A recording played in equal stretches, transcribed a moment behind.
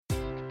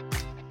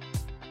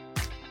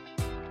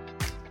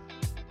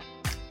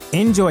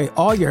Enjoy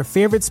all your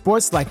favorite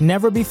sports like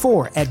never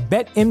before at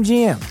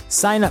BetMGM.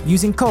 Sign up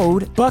using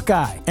code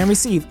Buckeye and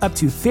receive up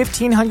to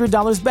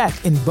 $1,500 back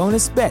in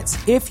bonus bets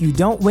if you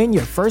don't win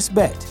your first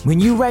bet. When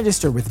you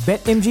register with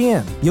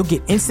BetMGM, you'll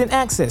get instant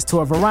access to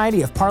a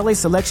variety of parlay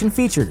selection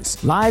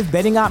features, live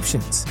betting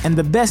options, and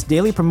the best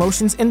daily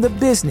promotions in the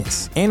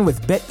business. And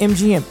with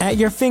BetMGM at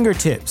your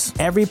fingertips,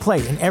 every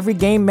play and every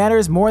game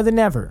matters more than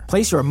ever.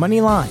 Place your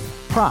money line,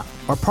 prop,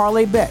 or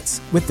parlay bets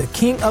with the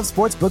king of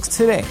sportsbooks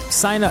today.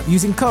 Sign up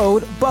using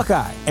code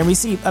Buckeye and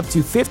receive up to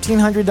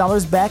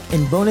 $1,500 back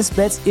in bonus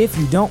bets if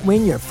you don't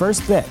win your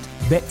first bet.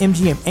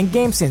 BetMGM and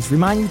GameSense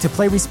remind you to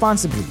play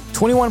responsibly.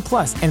 21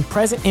 plus and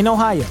present in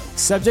Ohio,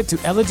 subject to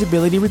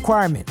eligibility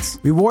requirements.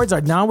 Rewards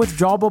are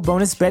non-withdrawable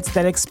bonus bets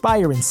that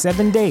expire in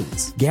 7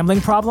 days. Gambling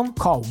problem?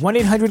 Call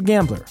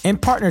 1-800-GAMBLER. In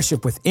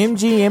partnership with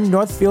MGM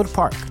Northfield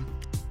Park.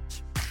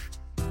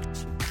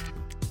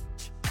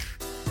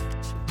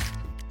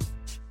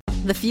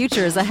 The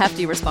future is a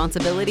hefty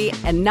responsibility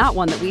and not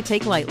one that we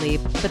take lightly.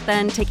 But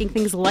then taking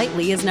things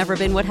lightly has never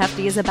been what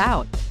Hefty is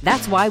about.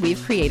 That's why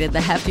we've created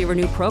the Hefty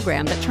Renew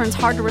program that turns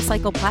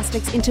hard-to-recycle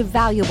plastics into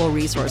valuable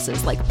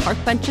resources like park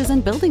benches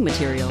and building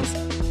materials.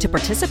 To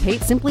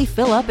participate, simply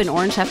fill up an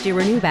orange Hefty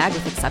Renew bag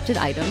with accepted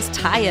items,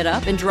 tie it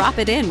up, and drop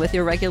it in with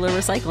your regular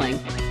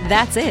recycling.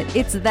 That's it.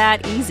 It's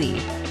that easy.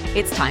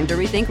 It's time to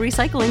rethink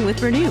recycling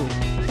with Renew.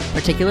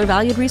 Particular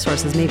valued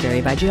resources may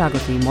vary by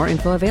geography. More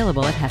info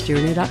available at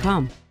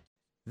heftyrenew.com.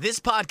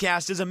 This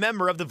podcast is a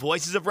member of the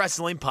Voices of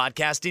Wrestling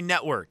Podcasting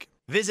Network.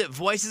 Visit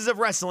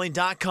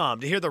voicesofwrestling.com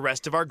to hear the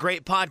rest of our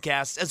great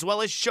podcasts, as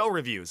well as show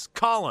reviews,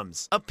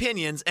 columns,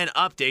 opinions, and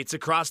updates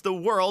across the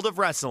world of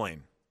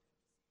wrestling.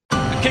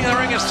 The King of the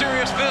Ring is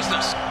serious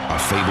business. A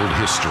fabled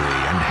history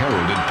and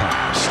heralded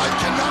past. I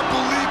cannot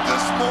believe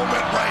this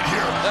moment right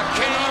here. The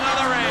King of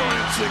the Ring.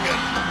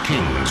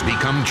 Kings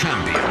become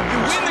champions. You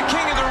win the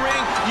King of the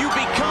Ring, you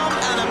become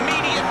an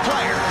immediate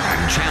player.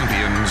 And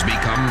champions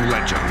become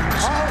legends.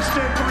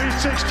 Austin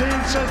 316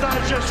 says I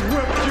just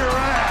whipped your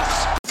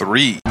ass.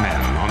 3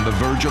 men on the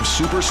verge of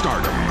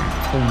superstardom.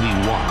 Only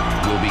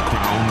one will be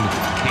crowned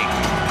king.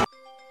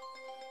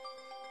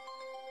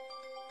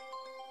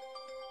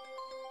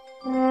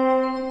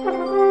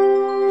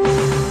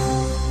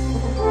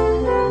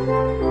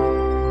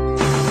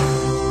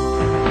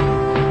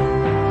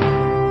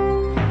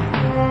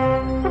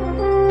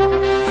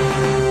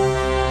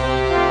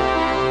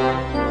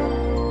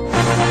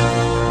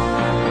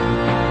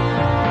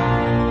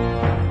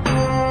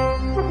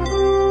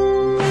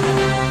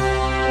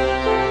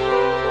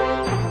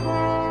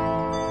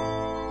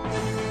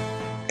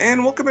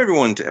 And welcome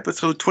everyone to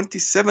episode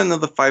 27 of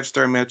the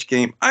 5-Star Match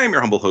Game. I am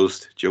your humble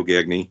host, Joe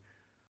Gagney.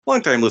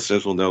 Longtime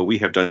listeners will know we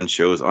have done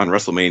shows on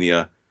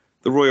WrestleMania,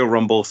 the Royal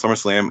Rumble,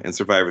 SummerSlam, and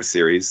Survivor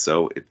Series,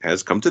 so it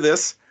has come to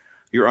this.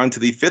 You're on to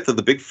the 5th of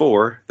the Big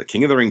Four, the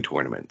King of the Ring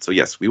tournament. So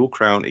yes, we will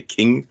crown a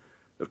King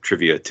of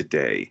Trivia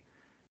today.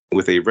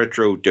 With a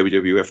retro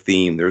WWF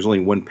theme, there's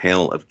only one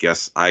panel of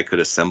guests I could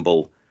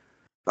assemble.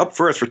 Up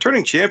first,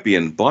 returning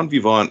champion, Bon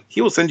Vivant.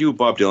 He will send you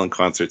Bob Dylan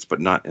concerts, but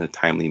not in a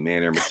timely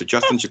manner. Mr.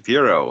 Justin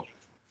Shapiro.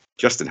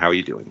 Justin, how are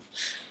you doing?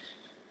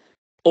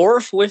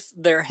 Orf with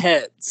their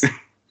heads.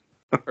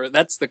 Or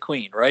that's the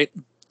queen, right?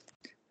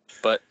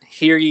 But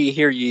hear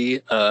ye,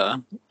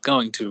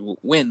 going to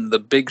win the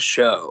big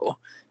show.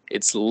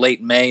 It's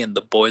late May, and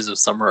the boys of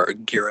summer are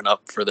gearing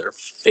up for their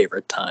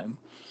favorite time.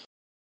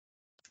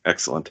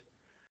 Excellent.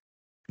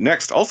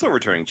 Next, also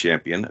returning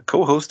champion, a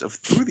co-host of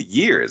Through the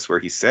Years, where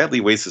he sadly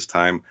wastes his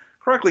time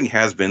chronicling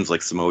has-beens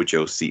like Samoa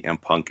Joe,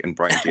 CM Punk, and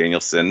Bryan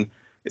Danielson.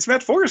 It's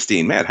Matt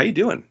Forrestein. Matt, how you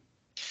doing?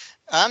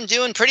 I'm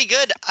doing pretty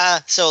good.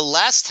 So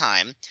last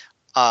time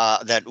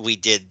that we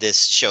did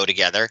this show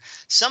together,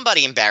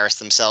 somebody embarrassed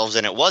themselves,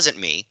 and it wasn't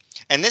me.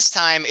 And this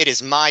time, it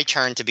is my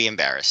turn to be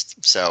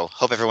embarrassed. So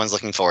hope everyone's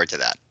looking forward to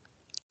that.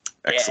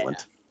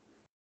 Excellent.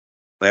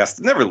 Yeah. Last,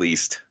 never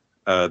least,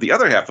 the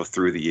other half of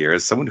Through the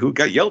Years, someone who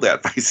got yelled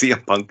at by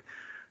CM Punk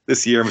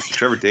this year, Mr.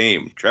 Trevor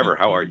Dame. Trevor,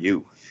 how are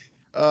you?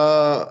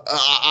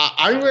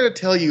 I'm going to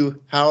tell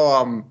you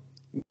how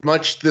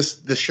much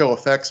this show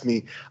affects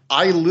me.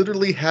 I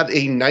literally had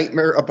a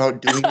nightmare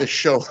about doing this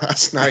show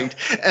last night,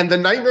 and the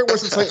nightmare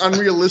wasn't something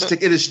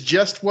unrealistic. It is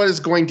just what is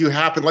going to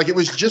happen. Like, it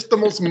was just the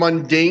most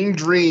mundane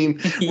dream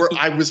where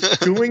I was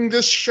doing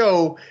this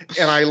show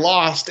and I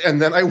lost,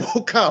 and then I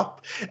woke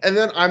up, and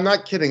then I'm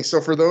not kidding.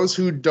 So for those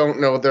who don't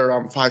know their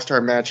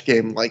 5-Star Match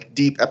Game, like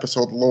deep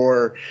episode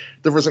lore,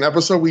 there was an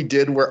episode we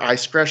did where I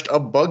scratched a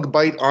bug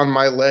bite on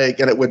my leg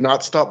and it would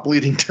not stop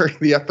bleeding during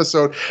the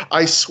episode.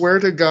 I swear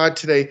to God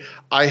today,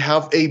 I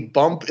have a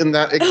bump in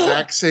that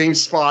exact same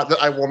spot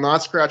that I will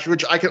not scratch,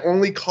 which I can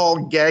only call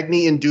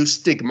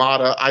Gagney-induced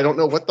stigmata. I don't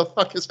know what the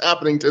fuck is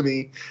happening to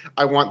me.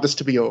 I want this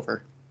to be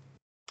over.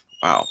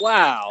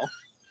 Wow.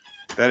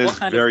 That is what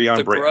kind very of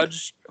on brand.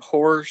 grudge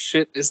horror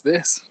shit is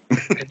this?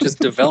 It just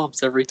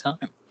develops every time.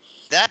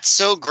 That's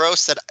so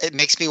gross that it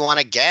makes me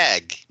want to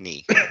gag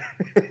me.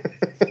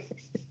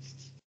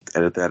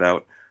 Edit that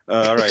out.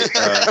 All right.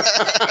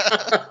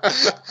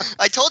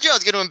 I told you I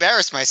was going to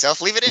embarrass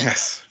myself. Leave it in.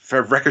 Yes.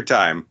 for record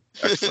time.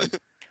 Excellent.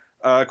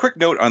 Quick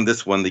note on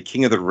this one. The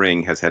King of the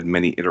Ring has had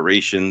many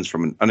iterations,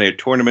 from an unaired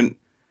tournament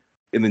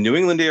in the New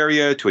England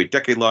area to a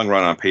decade-long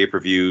run on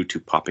pay-per-view to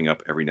popping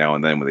up every now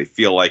and then when they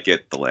feel like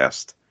it the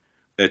last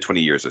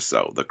 20 years or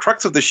so. The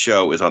crux of the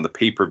show is on the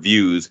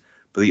pay-per-views,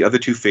 but the other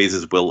two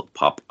phases will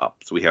pop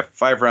up. So we have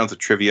 5 rounds of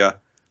trivia.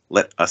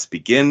 Let us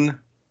begin.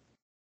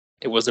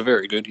 It was a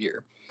very good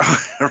year.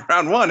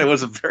 Round 1, it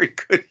was a very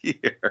good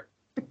year.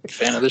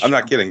 Fan of the show. I'm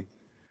not kidding.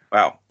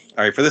 Wow.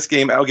 All right, for this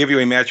game, I'll give you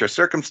a match or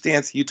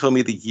circumstance. You tell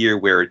me the year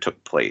where it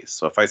took place.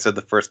 So if I said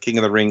the first King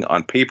of the Ring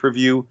on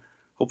pay-per-view,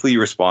 hopefully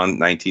you respond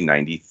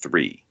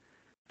 1993.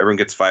 Everyone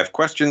gets 5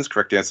 questions.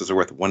 Correct answers are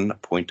worth 1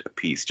 point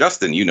apiece.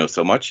 Justin, you know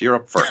so much. You're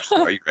up first.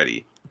 Are you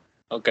ready?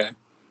 Okay.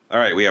 All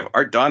right, we have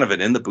Art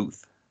Donovan in the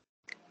booth.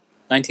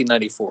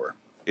 1994.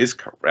 Is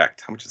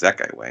correct. How much does that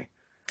guy weigh?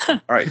 All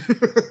right.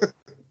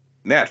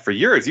 Matt, for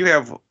yours,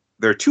 there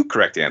are 2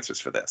 correct answers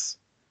for this.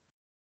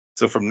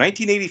 So from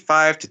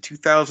 1985 to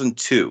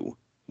 2002,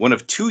 one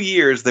of 2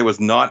 years there was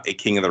not a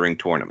King of the Ring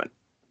tournament.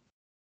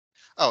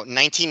 Oh,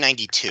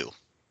 1992.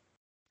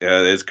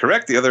 That is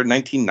correct. The other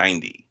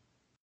 1990.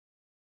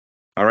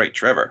 All right,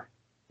 Trevor.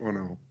 Oh,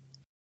 no.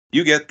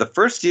 You get the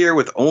first year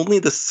with only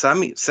the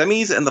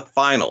semis and the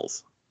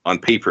finals on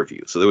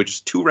pay-per-view. So there were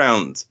just 2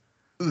 rounds.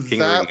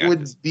 That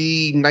would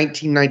be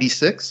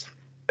 1996.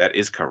 That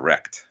is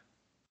correct.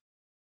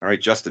 All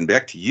right, Justin,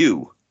 back to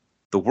you.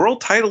 The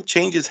world title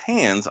changes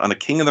hands on a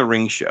King of the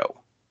Ring show.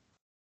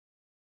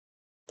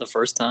 The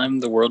first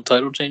time the world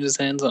title changes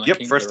hands on a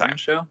King of the Ring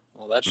show?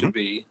 Well, that should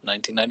be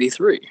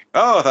 1993.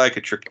 Oh, I thought I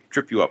could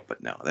trip you up,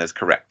 but no, that's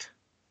correct.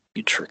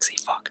 You tricksy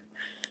fuck.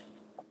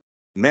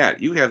 Matt,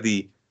 you have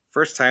the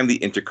first time the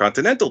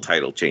Intercontinental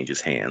title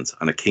changes hands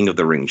on a King of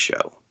the Ring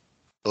show.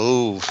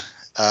 Oh,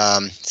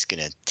 it's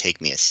going to take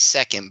me a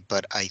second,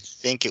 but I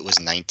think it was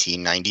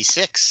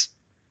 1996.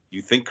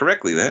 You think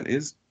correctly. That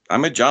is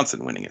Ahmed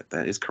Johnson winning it.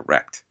 That is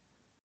correct.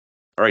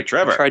 All right,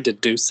 Trevor. I tried to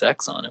do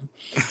sex on him.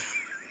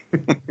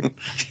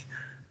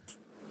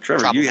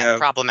 Trevor, you have...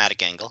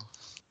 Problematic angle.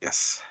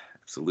 Yes,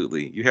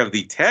 absolutely. You have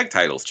the tag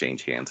titles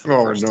change hands for the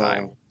first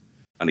time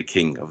on a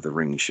King of the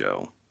Ring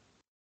show.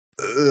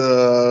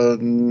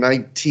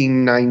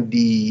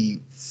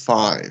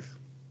 1995.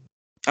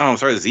 Oh, I'm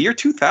sorry. It's the year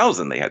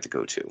 2000 they had to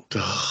go to.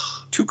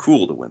 Too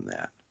cool to win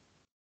that.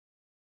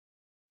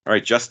 All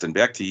right, Justin,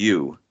 back to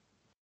you.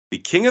 The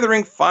King of the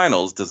Ring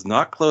finals does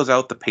not close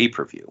out the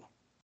pay-per-view.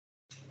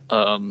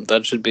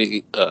 That should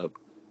be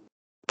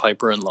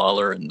Piper and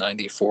Lawler in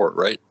 94,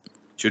 right?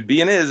 Should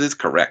be and is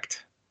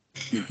correct.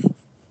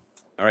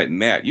 All right,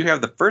 Matt, you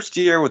have the first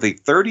year with a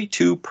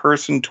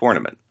 32-person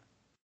tournament.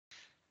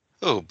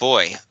 Oh,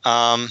 boy.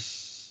 32.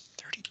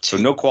 So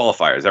no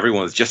qualifiers.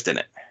 Everyone was just in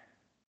it.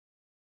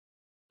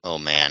 Oh,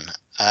 man.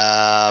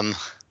 I'm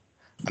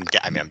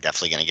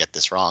definitely going to get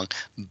this wrong,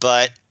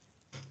 but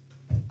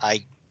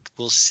I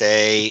will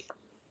say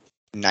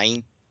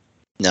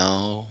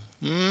Oh,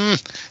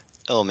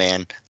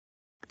 man.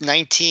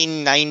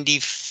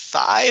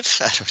 1995?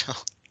 I don't know.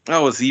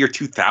 Oh, it was the year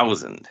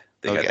 2000.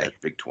 They had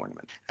that big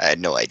tournament. I had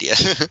no idea.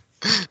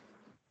 All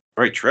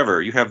right,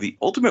 Trevor, you have the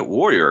Ultimate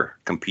Warrior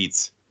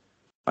competes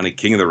on a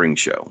King of the Ring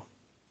show.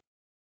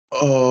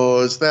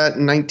 Oh, is that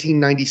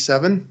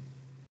 1997?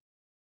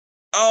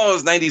 Oh, it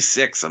was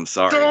 96. I'm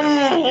sorry.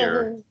 That's the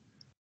year.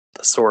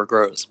 The sore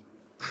grows.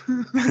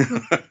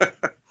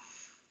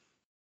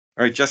 All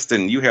right,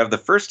 Justin, you have the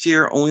first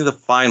year only the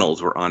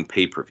finals were on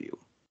pay-per-view.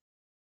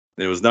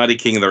 It was not a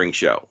King of the Ring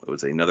show. It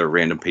was another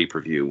random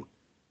pay-per-view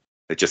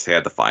that just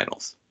had the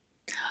finals.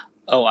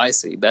 Oh, I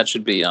see. That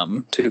should be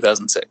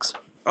 2006.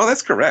 Oh,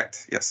 that's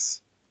correct.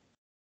 Yes.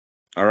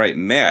 All right,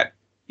 Matt,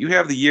 you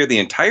have the year the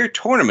entire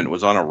tournament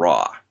was on a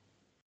Raw.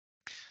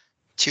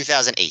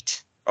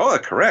 2008. Oh,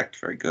 correct.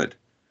 Very good.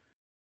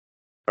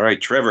 All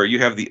right, Trevor, you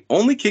have the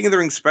only King of the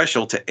Ring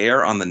special to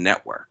air on the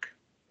network.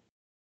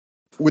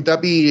 Would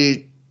that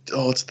be...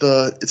 Oh, it's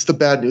the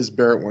Bad News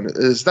Barrett one.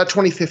 Is that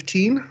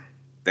 2015?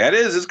 That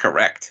is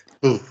correct.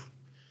 Oof.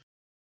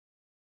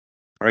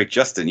 All right,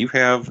 Justin, you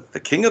have the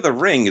King of the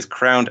Ring is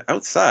crowned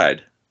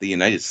outside the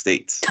United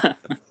States.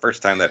 The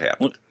first time that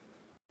happened.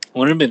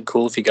 Wouldn't it have been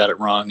cool if you got it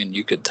wrong and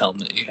you could tell him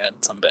that you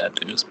had some bad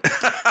news?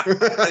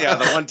 Yeah,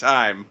 the one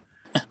time.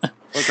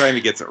 One time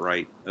he gets it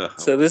right. Ugh.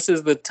 So this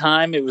is the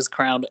time it was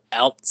crowned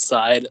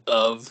outside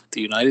of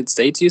the United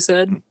States, you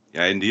said?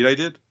 Yeah, indeed I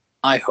did.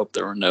 I hope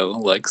there were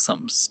no,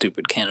 some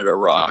stupid Canada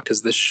Raw,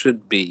 because this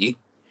should be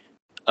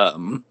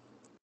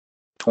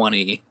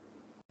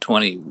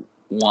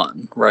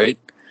 2021, right?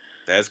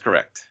 That is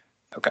correct.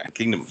 Okay.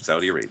 Kingdom of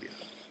Saudi Arabia.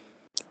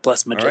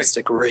 Bless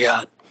majestic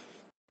Riyadh.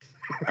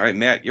 All right,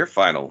 Matt, your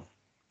final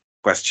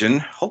question.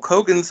 Hulk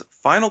Hogan's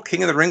final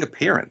King of the Ring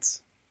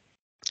appearance.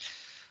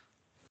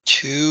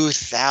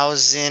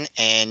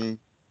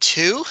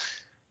 2002?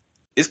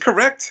 Is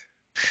correct.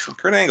 Some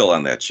Kurt Angle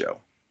on that show.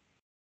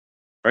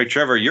 All right,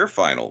 Trevor, your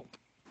final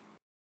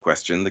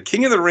question. The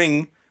King of the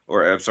Ring,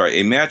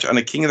 a match on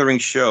a King of the Ring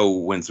show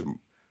wins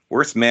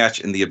worst match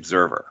in The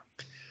Observer.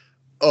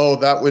 Oh,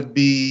 that would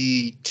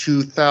be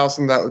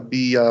 2000. That would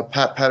be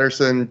Pat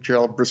Patterson,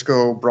 Gerald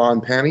Briscoe, Bra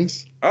and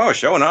Panties. Oh,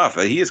 showing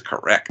off. He is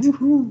correct.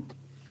 Woohoo.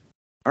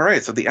 All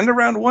right, so at the end of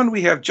round one,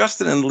 we have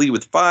Justin in the lead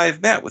with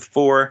 5, Matt with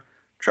 4,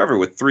 Trevor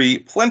with 3.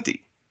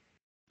 Plenty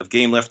of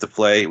game left to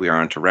play. We are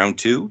on to round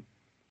 2.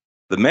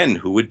 The Men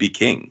Who Would Be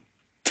King.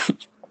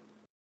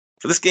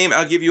 For this game,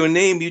 I'll give you a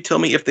name. You tell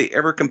me if they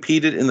ever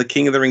competed in the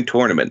King of the Ring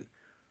tournament.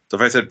 So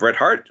if I said Bret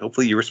Hart,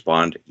 hopefully you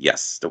respond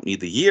yes. Don't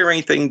need the year or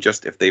anything,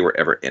 just if they were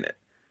ever in it.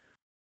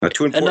 Now,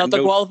 and not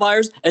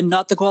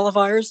the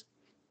qualifiers.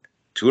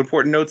 2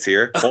 important notes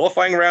here.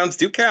 Qualifying rounds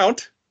do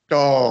count.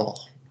 Oh,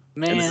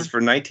 man. And this is for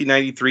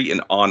 1993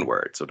 and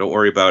onward. So don't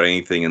worry about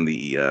anything in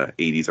the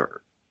 80s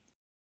or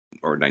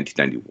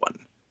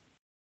 1991.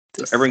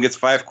 So everyone gets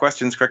 5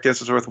 questions. Correct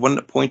answers are worth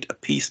 1 point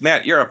apiece.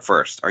 Matt, you're up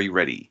first. Are you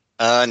ready?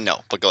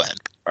 No, but go ahead.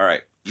 All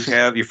right. You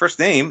have your first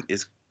name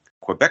is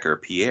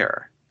Quebecer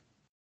Pierre.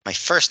 My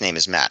first name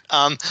is Matt.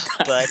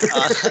 But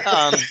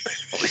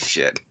holy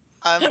shit.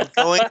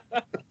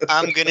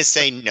 I'm gonna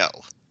say no.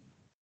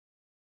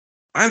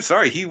 I'm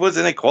sorry. He was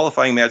in a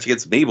qualifying match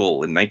against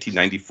Mabel in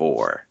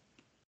 1994.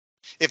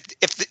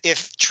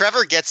 If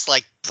Trevor gets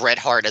like Bret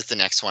Hart as the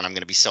next one, I'm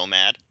gonna be so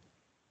mad.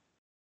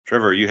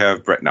 Trevor, you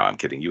have Brett. No, I'm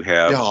kidding. You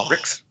have No.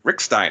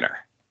 Rick Steiner.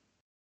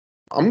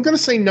 I'm going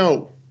to say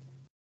no.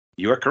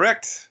 You are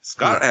correct.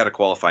 Scott had a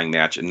qualifying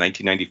match in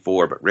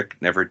 1994, but Rick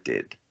never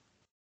did.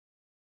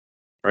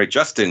 All right,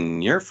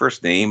 Justin, your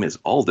first name is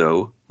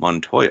Aldo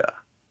Montoya.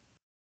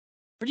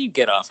 Where do you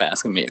get off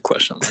asking me a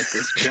question like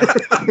this, Jim?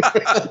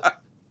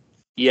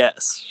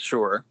 Yes,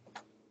 sure.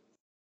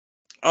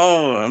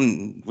 Oh,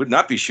 I would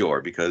not be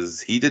sure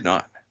because he did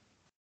not.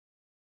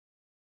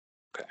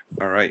 Okay.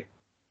 All right.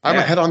 I'm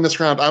ahead on this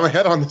round.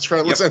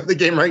 Let's end the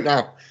game right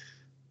now.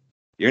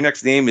 Your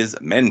next name is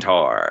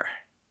Mentor.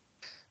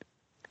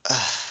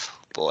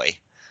 Boy.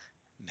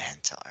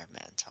 Mentor.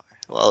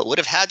 Well, it would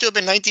have had to have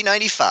been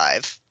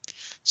 1995.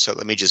 So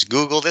let me just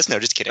Google this. No,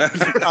 just kidding.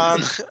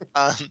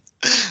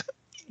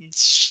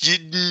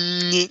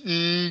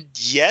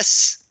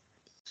 Yes.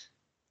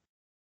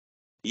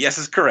 Yes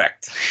is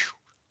correct.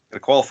 A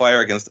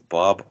qualifier against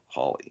Bob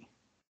Holly.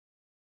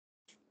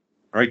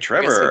 All right,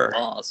 Trevor. I guess he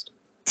lost.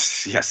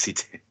 Yes, he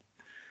did.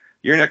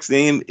 Your next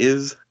name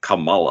is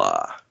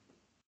Kamala.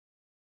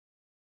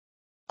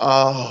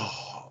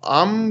 Oh,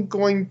 I'm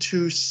going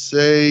to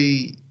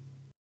say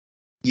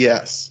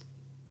yes.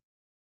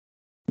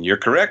 You're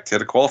correct.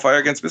 Had a qualifier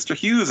against Mr.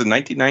 Hughes in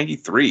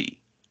 1993.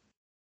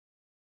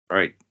 All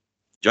right.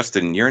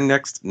 Justin, your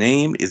next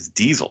name is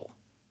Diesel.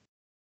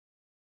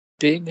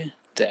 Big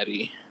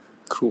Daddy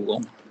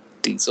Cool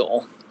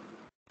Diesel.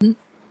 No.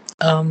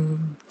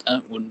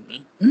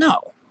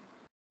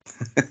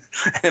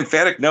 An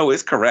emphatic no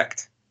is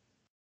correct.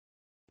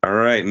 All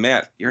right,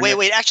 Matt.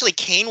 Wait. Actually,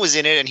 Kane was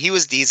in it, and he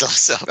was Diesel.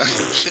 So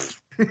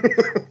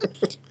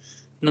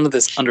none of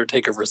this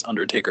Undertaker versus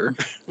Undertaker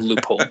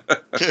loophole. All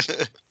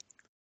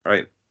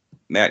right,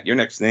 Matt. Your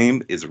next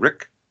name is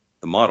Rick,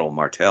 the Model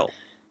Martel.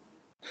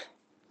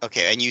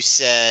 Okay, and you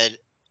said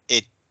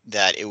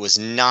that it was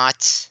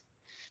not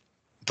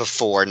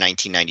before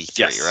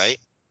 1993, yes. Right?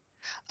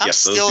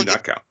 Yes, those do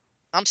not count.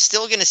 I'm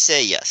still going to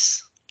say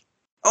yes.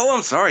 Oh,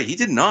 I'm sorry. He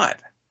did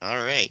not. All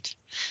right.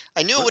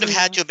 I knew it would have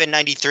had to have been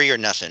 93 or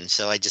nothing,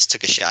 so I just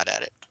took a shot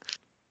at it.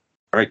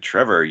 All right,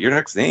 Trevor, your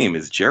next name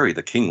is Jerry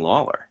the King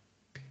Lawler.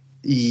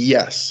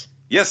 Yes.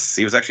 Yes,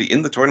 he was actually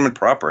in the tournament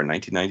proper in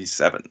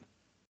 1997.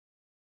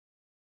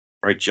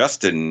 All right,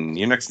 Justin,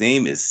 your next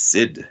name is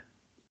Sid.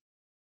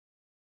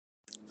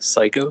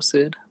 Psycho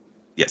Sid?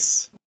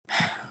 Yes.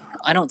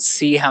 I don't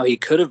see how he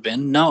could have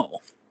been. No.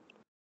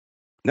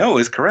 No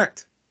is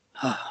correct.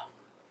 All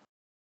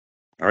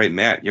right,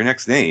 Matt, your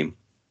next name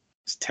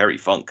is Terry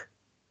Funk.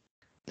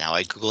 Now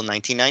I Google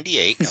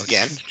 1998.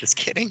 Again, just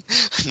kidding.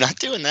 I'm not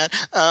doing that.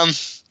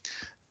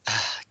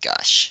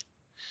 Gosh.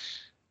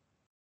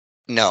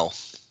 No.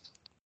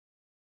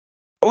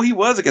 Oh, he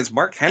was against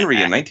Mark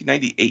Henry in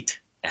 1998.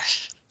 All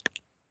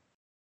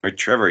right,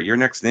 Trevor, your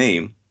next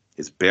name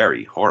is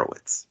Barry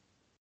Horowitz.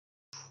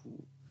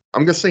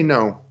 I'm going to say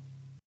no.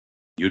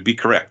 You'd be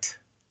correct.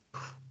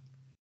 All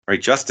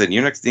right, Justin,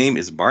 your next name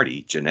is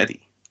Marty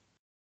Jannetty.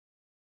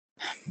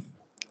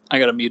 I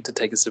got to mute to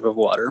take a sip of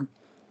water.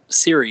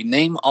 Siri,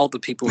 name all the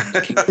people in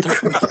the King of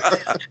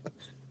the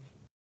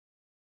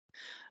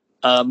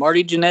Ring.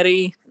 Marty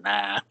Jannetty?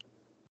 Nah.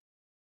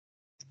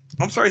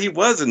 I'm sorry, he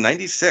was in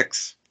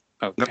 96.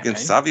 Okay. Up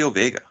against Savio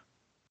Vega.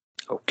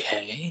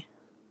 Okay.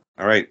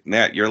 All right,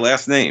 Matt, your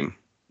last name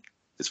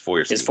is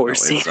Foyerstein. It's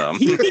Foyerstein.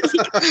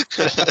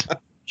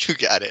 You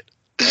got it.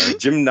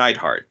 Jim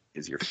Neidhart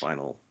is your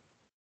final.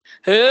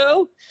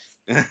 Who?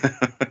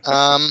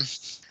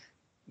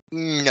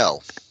 No.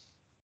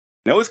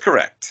 No is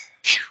correct.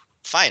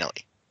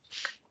 Finally.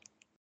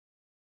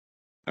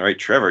 All right,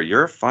 Trevor,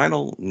 your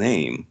final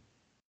name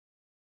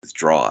is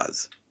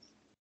Draws.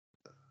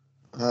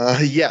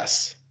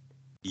 Yes.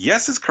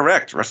 Yes is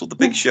correct. Wrestled the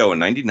Big Show in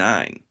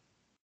 99.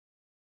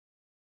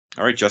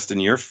 All right, Justin,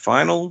 your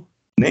final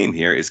name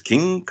here is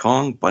King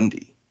Kong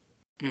Bundy.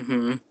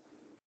 Mm-hmm.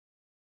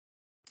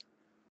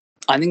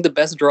 I think the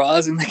best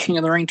draws in the King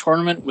of the Ring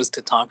tournament was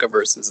Tatanka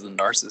versus the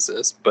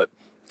Narcissist, but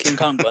King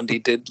Kong Bundy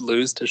did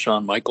lose to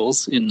Shawn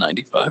Michaels in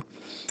 95.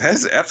 That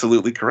is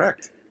absolutely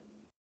correct.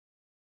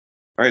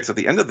 All right, so at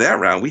the end of that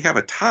round, we have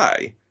a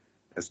tie,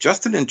 as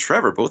Justin and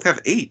Trevor both have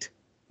 8.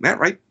 Matt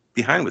right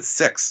behind with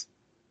 6.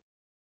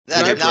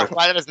 That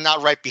is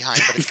not right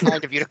behind, but it's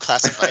kind of you to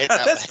classify it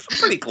that That's way.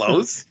 pretty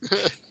close.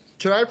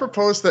 Can I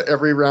propose that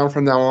every round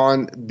from now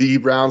on be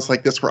rounds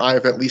like this where I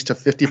have at least a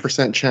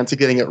 50% chance of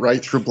getting it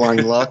right through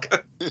blind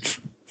luck?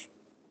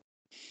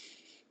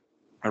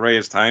 All right,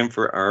 it's time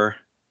for our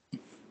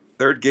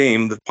third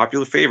game, the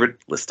popular favorite,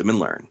 List 'em and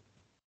Learn.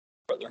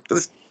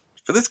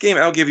 For this game,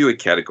 I'll give you a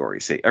category.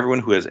 Say everyone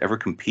who has ever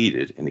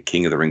competed in the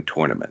King of the Ring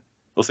tournament.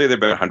 We'll say there are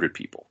about 100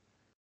 people.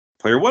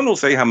 Player 1 will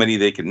say how many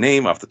they can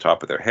name off the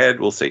top of their head.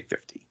 We'll say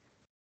 50.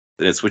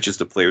 Then it switches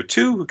to player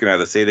 2, who can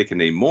either say they can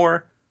name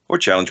more or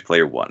challenge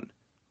player 1.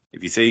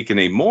 If you say you can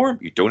name more,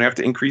 you don't have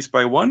to increase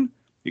by 1.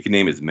 You can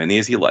name as many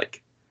as you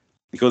like.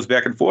 It goes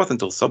back and forth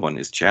until someone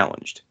is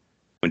challenged.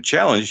 When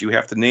challenged, you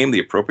have to name the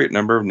appropriate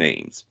number of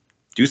names.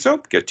 Do so,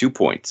 get 2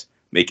 points.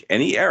 Make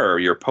any error,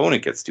 your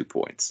opponent gets 2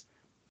 points.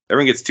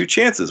 Everyone gets 2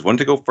 chances, one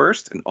to go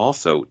first and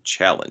also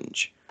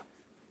challenge.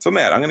 So,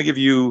 Matt, I'm going to give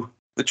you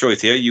the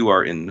choice here. You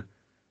are in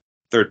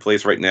third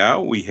place right now.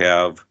 We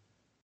have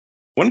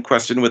one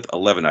question with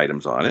 11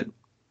 items on it,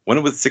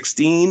 one with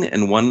 16,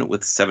 and one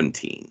with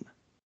 17.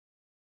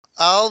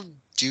 I'll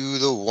do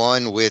the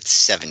one with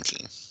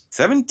 17.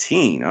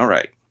 17, all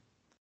right.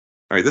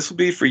 All right, this will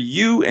be for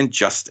you and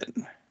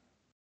Justin.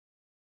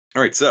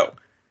 All right, so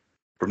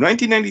from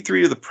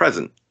 1993 to the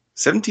present,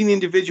 17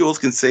 individuals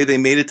can say they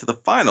made it to the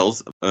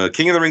finals of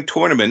King of the Ring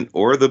tournament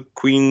or the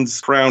Queen's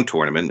Crown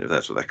tournament, if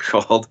that's what that's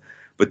called,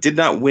 but did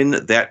not win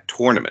that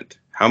tournament.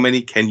 How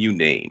many can you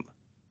name?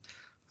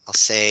 I'll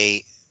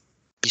say,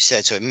 you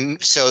said so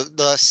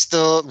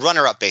the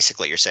runner-up,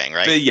 basically, you're saying,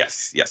 right?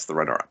 Yes, the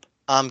runner-up.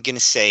 I'm going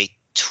to say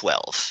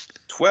 12.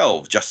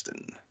 12,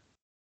 Justin.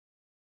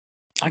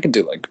 I could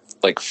do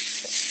like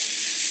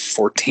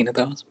 14 of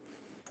those.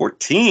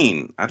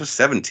 14 out of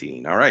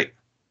 17. All right.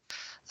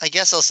 I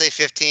guess I'll say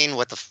 15.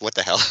 What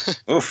the hell?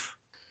 Oof.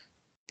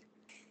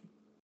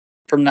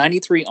 From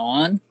 93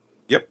 on?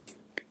 Yep.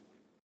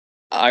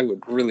 I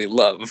would really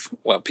love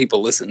while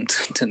people listen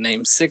to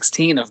name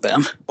 16 of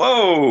them.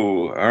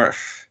 Whoa. All right.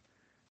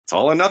 It's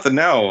all or nothing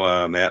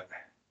now, Matt.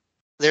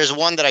 There's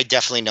one that I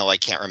definitely know I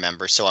can't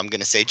remember, so I'm going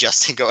to say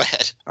Justin, go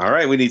ahead. All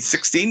right, we need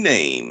 16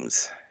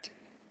 names.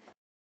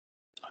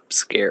 I'm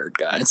scared,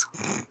 guys.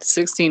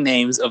 16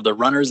 names of the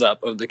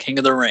runners-up of the King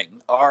of the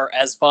Ring are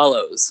as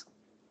follows.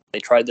 They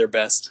tried their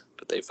best,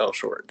 but they fell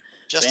short.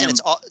 Justin,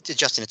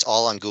 it's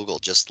all on Google.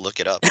 Just look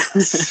it up.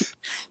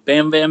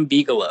 Bam Bam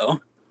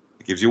Bigelow.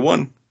 It gives you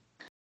 1.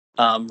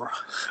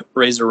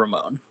 Razor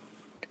Ramon.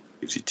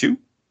 Gives you 2.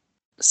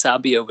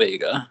 Sabio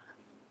Vega.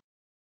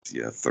 Gives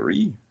you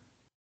 3.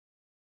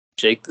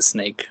 Jake the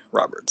Snake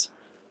Roberts.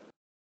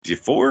 Gives you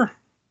 4.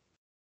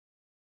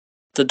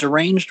 The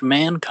Deranged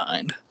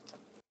Mankind.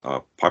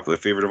 Popular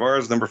favorite of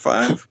ours, number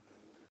 5.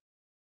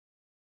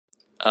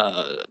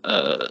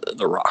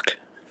 The Rock.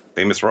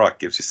 Famous Rock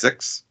gives you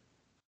 6.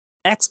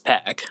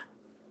 X-Pac.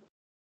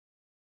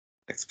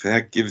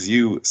 X-Pac gives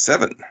you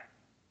 7.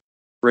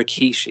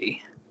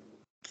 Rikishi.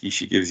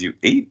 Rikishi gives you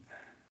 8.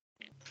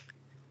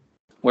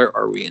 Where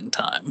are we in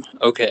time?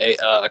 Okay,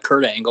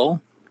 Kurt Angle.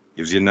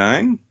 Gives you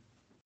 9.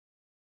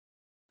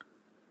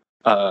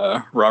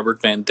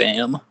 Robert Van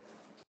Dam.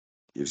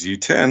 Gives you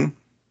 10.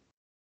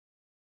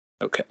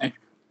 Okay.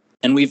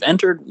 And we've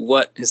entered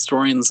what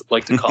historians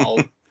like to call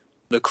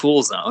the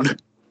cool zone.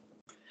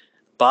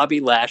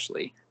 Bobby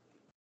Lashley.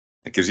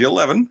 That gives you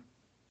 11.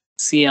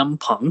 CM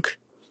Punk.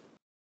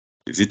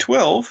 Gives you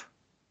 12.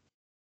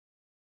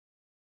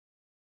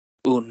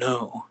 Oh,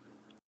 no.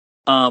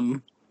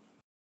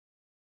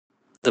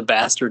 The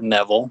Bastard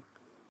Neville.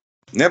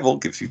 Neville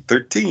gives you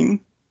 13.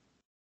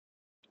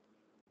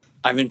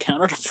 I've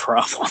encountered a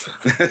problem.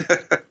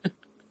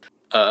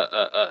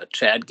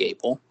 Chad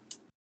Gable.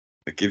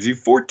 That gives you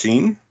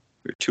 14.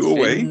 You're 2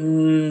 away.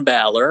 Finn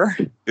Balor.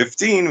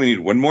 15. We need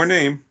one more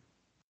name.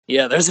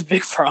 Yeah, there's a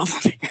big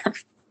problem here.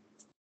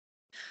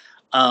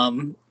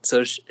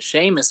 So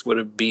Sheamus would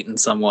have beaten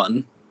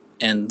someone,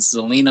 and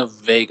Zelina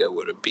Vega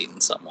would have beaten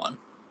someone.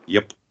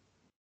 Yep.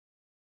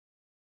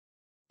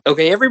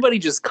 Okay, everybody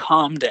just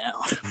calm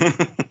down.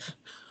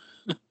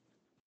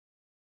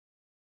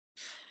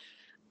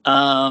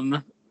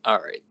 All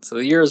right, so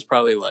the year is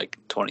probably like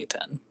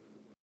 2010.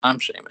 I'm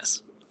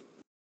Sheamus.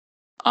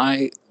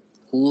 I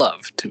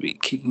love to be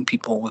kicking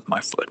people with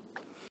my foot.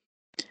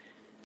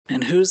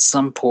 And who's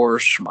some poor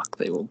schmuck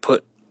they will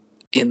put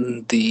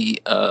in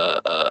the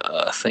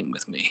thing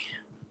with me?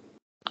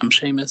 I'm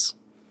Sheamus.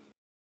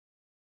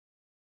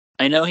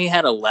 I know he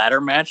had a ladder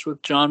match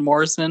with John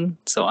Morrison,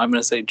 so I'm going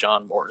to say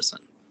John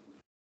Morrison.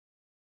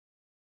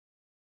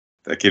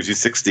 That gives you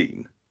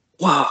 16.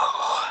 Whoa.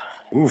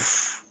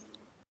 Oof.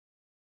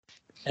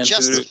 And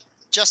Justin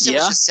yeah?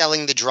 was just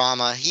selling the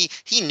drama.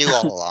 He knew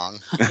all along.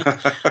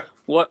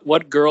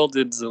 What girl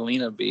did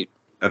Zelina beat?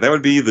 That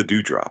would be the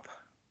Dewdrop.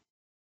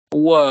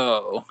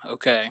 Whoa.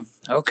 Okay.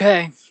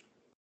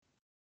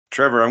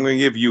 Trevor, I'm going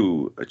to give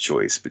you a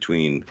choice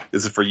between,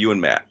 this is for you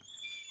and Matt.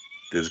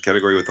 There's a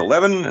category with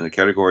 11 and a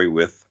category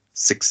with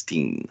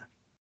 16.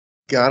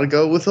 Gotta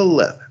go with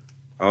 11.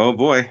 Oh,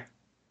 boy.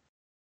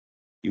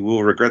 You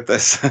will regret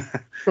this.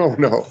 Oh,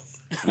 no.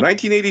 From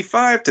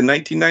 1985 to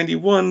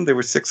 1991, there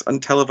were 6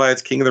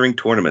 untelevised King of the Ring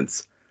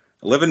tournaments.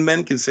 11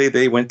 men can say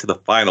they went to the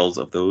finals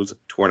of those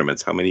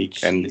tournaments. How many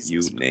can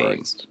you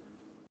name?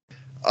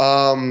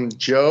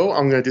 Joe,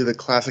 I'm going to do the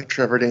classic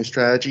Trevor Dane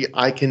strategy.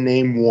 I can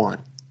name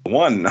 1.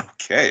 1,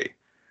 okay.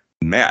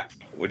 Matt,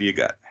 what do you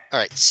got? All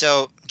right,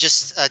 so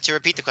just to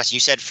repeat the question, you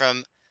said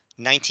from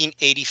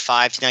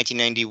 1985 to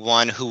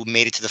 1991, who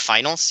made it to the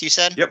finals, you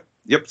said?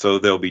 Yep, so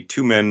there'll be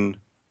 2 men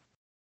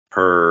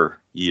per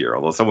year,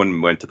 although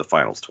someone went to the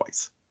finals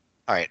twice.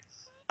 All right,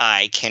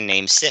 I can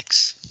name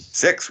 6.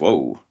 6,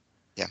 whoa.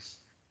 Yeah.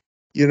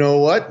 You know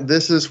what?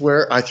 This is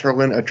where I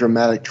throw in a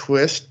dramatic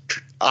twist.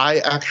 I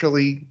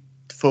actually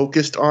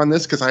focused on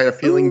this because I had a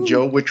feeling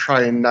Joe would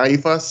try and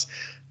knife us.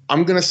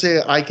 I'm going to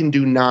say I can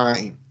do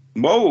 9.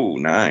 Whoa,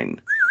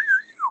 9.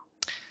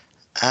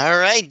 All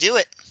right, do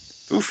it.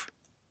 Oof.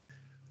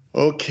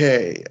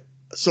 Okay,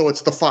 so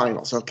it's the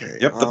finals. Okay.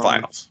 Yep, the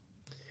finals.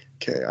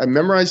 Okay, I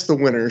memorized the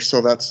winners,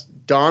 so that's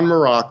Don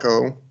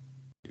Morocco.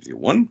 Gives you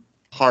 1.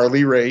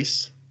 Harley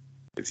Race.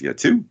 Gives you a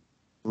 2.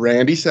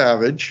 Randy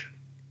Savage.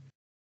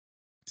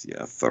 Gives you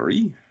a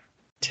 3.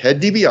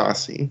 Ted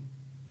DiBiase.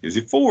 Gives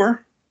you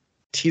 4.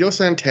 Tito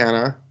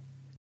Santana.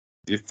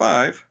 Gives you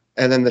 5.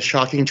 And then the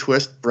shocking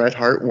twist, Bret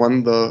Hart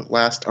won the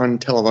last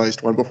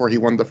untelevised one before he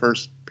won the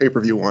first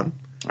pay-per-view one.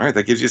 All right,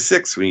 that gives you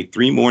 6. We need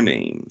 3 more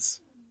names.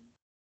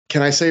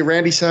 Can I say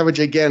Randy Savage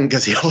again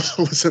because he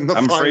also was in the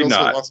finals? I'm afraid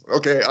not.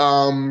 Okay,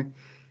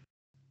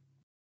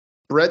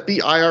 Bret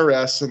beat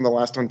IRS in the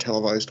last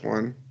untelevised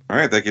one. All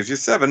right, that gives you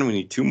 7. We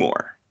need 2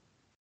 more.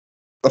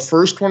 The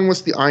first one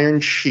was the Iron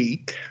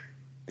Sheik.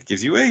 That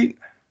gives you 8.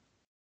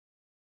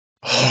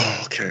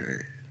 Oh, okay.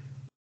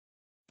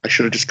 I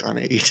should have just gone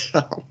 8.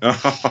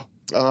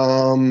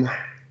 Oh,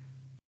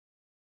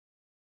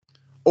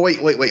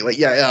 wait.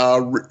 Yeah,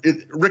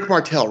 Rick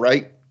Martel,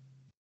 right?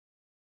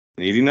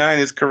 89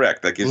 is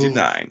correct. That gives you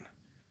 9.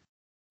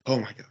 Oh,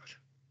 my gosh.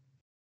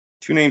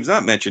 2 names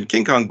not mentioned,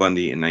 King Kong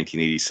Bundy in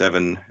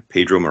 1987,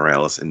 Pedro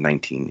Morales in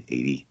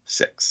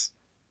 1986.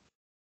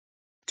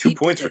 2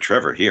 points for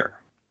Trevor here.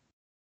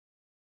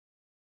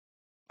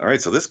 All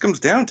right, so this comes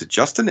down to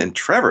Justin and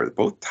Trevor,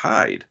 both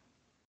tied.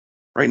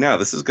 Right now,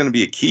 this is going to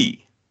be a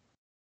key.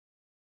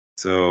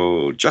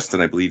 So, Justin,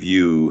 I believe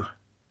you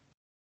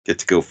get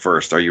to go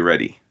first. Are you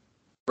ready?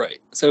 Right.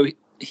 So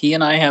he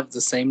and I have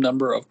the same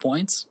number of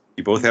points?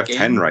 You both have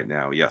 10 right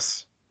now,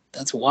 yes.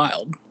 That's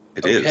wild.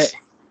 It is.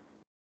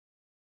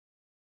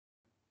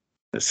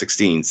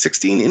 16.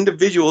 16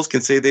 individuals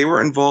can say they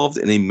were involved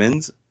in a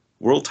men's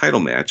world title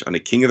match on a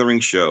King of the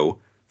Ring show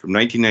from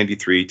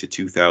 1993 to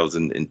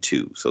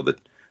 2002. So the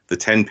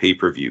 10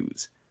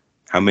 pay-per-views.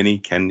 How many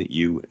can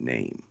you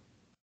name?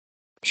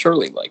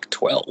 Surely like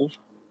 12.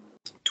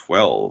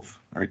 12.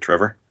 All right,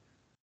 Trevor.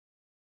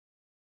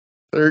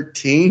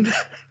 13.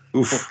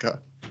 Oof. Oh,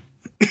 God.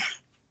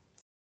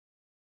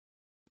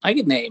 I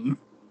could name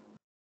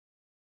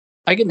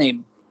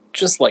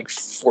just like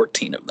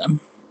 14 of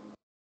them.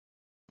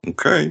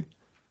 Okay.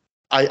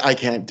 I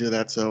can't do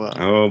that so well.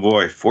 Oh,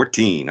 boy.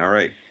 14. All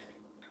right.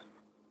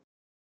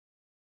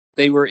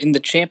 They were in the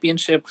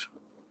championship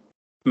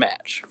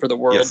match for the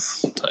world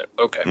title.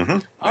 Okay. Mm-hmm.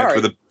 All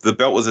right. Where the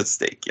belt was at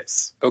stake,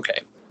 yes. Okay.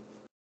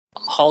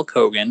 Hulk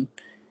Hogan.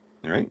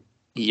 All right.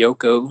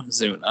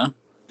 Yokozuna.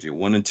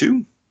 1 and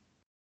 2.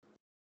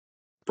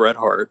 Bret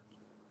Hart.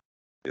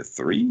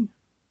 3.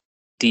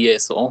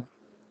 Diesel.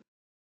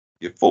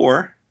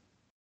 4.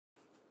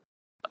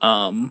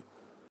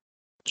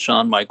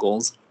 Shawn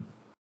Michaels.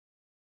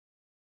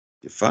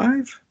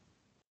 5.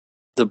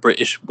 The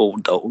British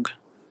Bulldog.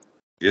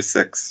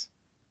 6.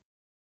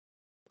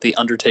 The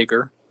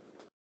Undertaker.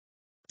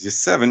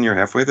 7. You're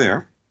halfway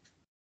there.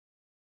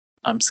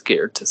 I'm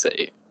scared to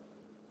say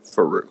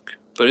Farouk,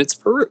 but it's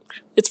Farouk.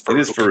 It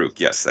is Farouk,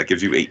 yes. That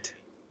gives you 8.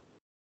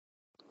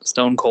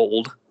 Stone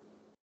Cold.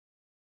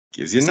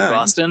 Gives you Steve 9.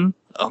 Austin.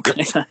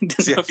 Okay. I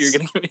didn't know if you were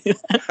going to give me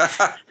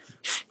that.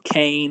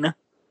 Kane.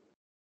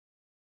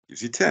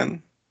 Gives you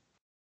 10.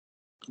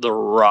 The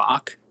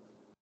Rock.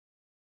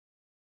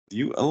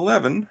 You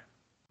 11.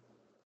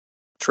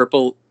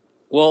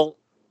 Well,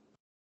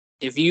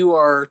 if you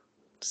are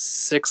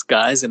 6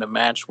 guys in a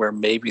match where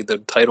maybe the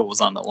title was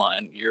on the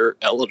line, you're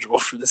eligible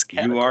for this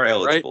category. You are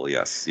eligible, right?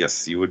 yes.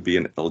 Yes, you would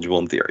be eligible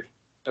in theory.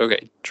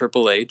 Okay.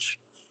 Triple H.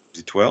 Gives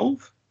you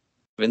 12.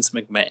 Vince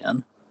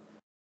McMahon.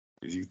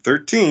 Gives you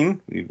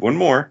 13. We need 1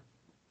 more.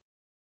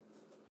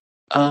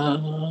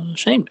 Shane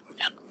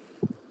McMahon.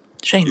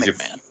 Shane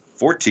McMahon.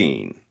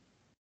 14.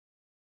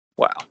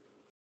 Wow.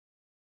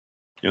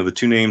 You know the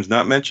 2 names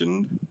not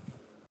mentioned?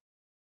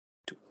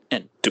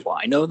 And do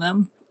I know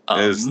them?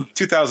 It was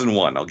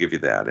 2001. I'll give you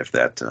that. If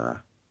that.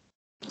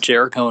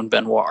 Jericho and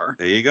Benoit.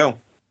 There you go.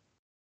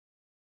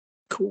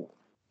 Cool.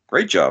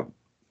 Great job.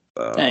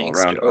 Thanks,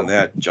 round Joe. on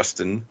that.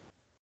 Justin,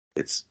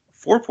 it's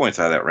 4 points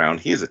out of that round.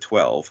 He is at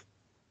 12.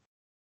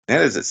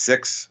 Ned is at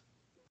 6.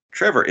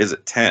 Trevor is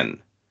at 10.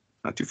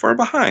 Not too far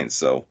behind,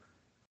 so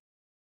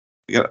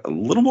we got a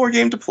little more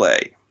game to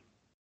play.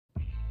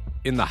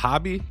 In the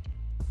hobby,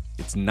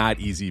 it's not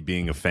easy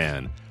being a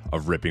fan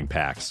of ripping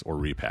packs or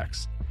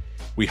repacks.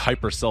 We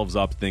hype ourselves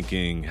up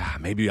thinking,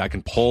 maybe I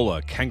can pull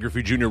a Ken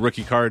Griffey Jr.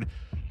 rookie card,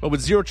 but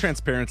with zero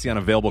transparency on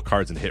available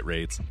cards and hit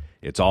rates,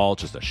 it's all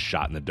just a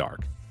shot in the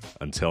dark.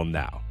 Until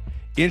now.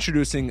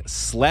 Introducing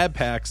slab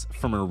packs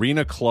from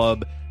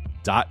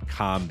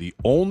arenaclub.com, the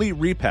only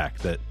repack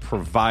that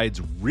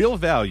provides real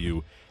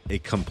value, a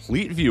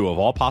complete view of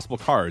all possible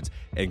cards,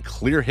 and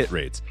clear hit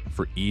rates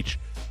for each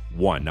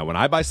one. Now, when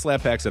I buy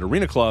slab packs at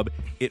Arena Club,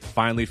 it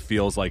finally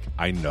feels like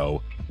I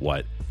know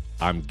what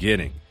I'm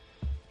getting.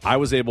 I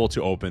was able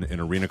to open an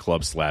Arena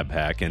Club slab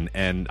pack,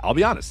 and I'll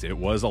be honest, it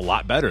was a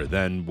lot better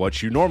than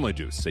what you normally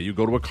do. Say you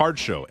go to a card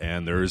show,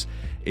 and there's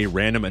a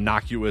random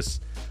innocuous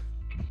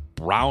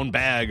brown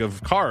bag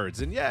of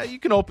cards, and yeah, you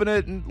can open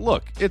it and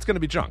look, it's going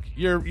to be junk.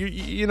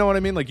 You know what I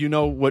mean? Like, you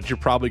know what you're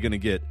probably going to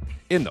get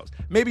in those.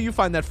 Maybe you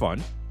find that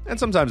fun, and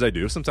sometimes I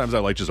do. Sometimes I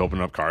like just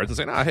opening up cards and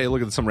saying, hey,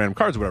 look at some random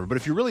cards or whatever. But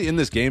if you're really in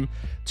this game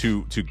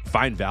to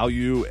find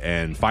value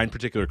and find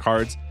particular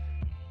cards,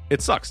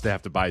 it sucks to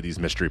have to buy these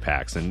mystery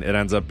packs, and it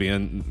ends up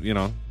being,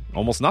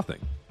 almost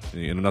nothing.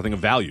 Nothing of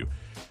value.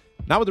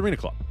 Not with Arena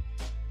Club.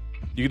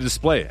 You can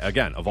display,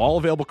 again, of all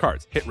available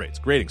cards, hit rates,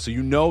 grading, so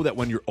you know that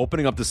when you're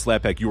opening up this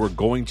slab pack, you are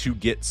going to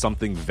get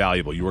something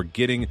valuable. You are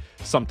getting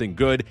something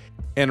good.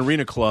 And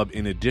Arena Club,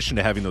 in addition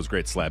to having those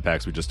great slab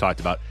packs we just talked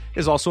about,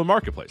 is also a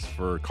marketplace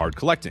for card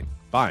collecting,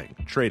 buying,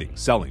 trading,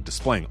 selling,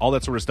 displaying, all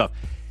that sort of stuff.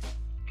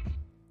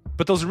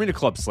 But those Arena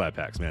Club slab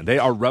packs, man, they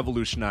are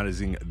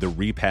revolutionizing the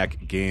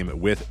repack game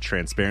with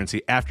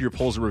transparency. After your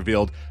pulls are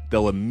revealed,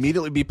 they'll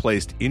immediately be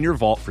placed in your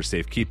vault for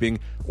safekeeping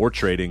or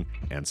trading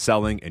and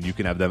selling, and you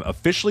can have them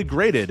officially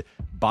graded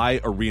by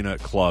Arena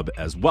Club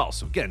as well.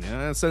 So again,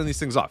 sending these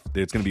things off,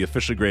 it's going to be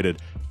officially graded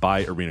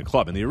by Arena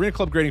Club. And the Arena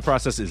Club grading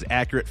process is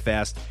accurate,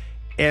 fast,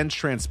 and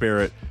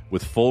transparent,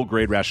 with full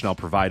grade rationale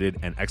provided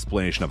and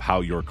explanation of how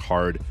your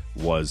card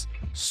was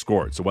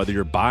scored. So whether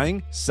you're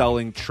buying,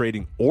 selling,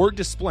 trading, or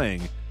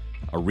displaying,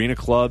 Arena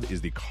Club is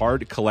the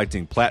card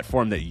collecting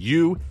platform that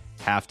you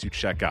have to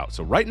check out.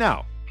 So right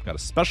now, I've got a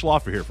special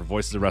offer here for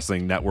Voices of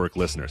Wrestling Network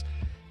listeners.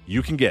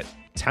 You can get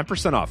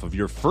 10% off of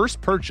your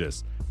first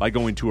purchase by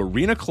going to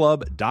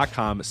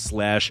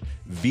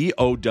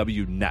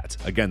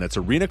arenaclub.com/VOWnet. Again, that's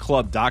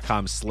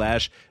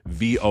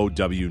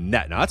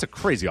arenaclub.com/VOWnet. Now, that's a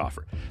crazy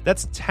offer.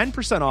 That's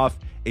 10% off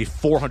a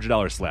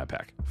 $400 slab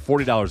pack.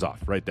 $40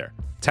 off right there.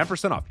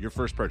 10% off your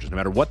first purchase. No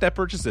matter what that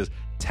purchase is,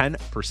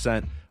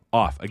 10%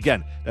 off.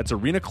 Again, that's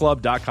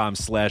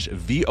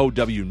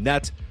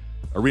arenaclub.com/VOWnet,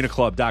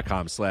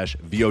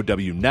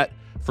 arenaclub.com/VOWnet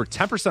for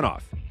 10%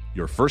 off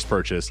your first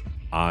purchase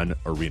on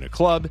Arena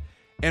Club.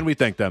 And we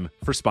thank them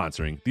for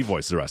sponsoring the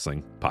Voices of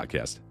Wrestling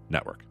Podcast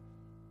Network.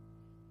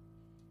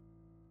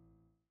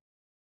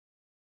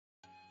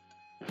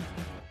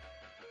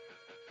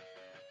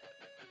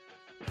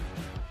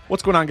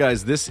 What's going on,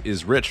 guys? This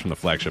is Rich from the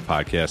Flagship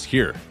Podcast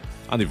here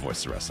on the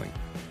Voices of Wrestling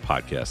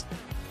Podcast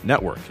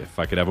Network. If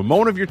I could have a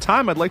moment of your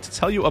time, I'd like to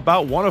tell you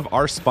about one of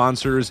our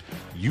sponsors,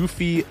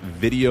 Eufy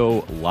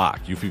Video Lock.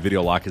 Eufy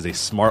Video Lock is a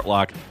smart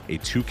lock, a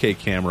 2K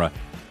camera,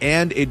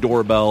 and a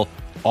doorbell,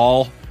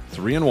 all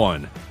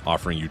 3-in-1,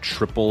 offering you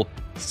triple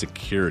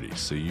security.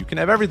 So you can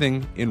have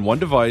everything in one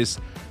device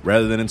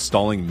rather than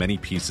installing many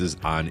pieces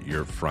on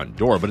your front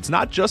door. But it's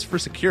not just for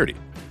security.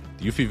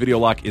 The Eufy Video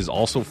Lock is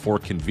also for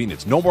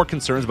convenience. No more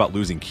concerns about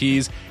losing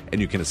keys, and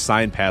you can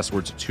assign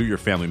passwords to your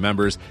family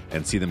members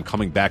and see them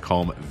coming back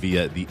home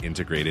via the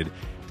integrated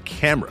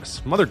cameras.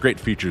 Some other great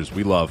features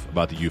we love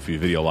about the Eufy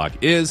Video Lock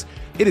is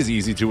it is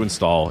easy to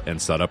install and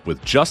set up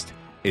with just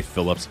a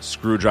Phillips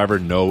screwdriver,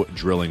 no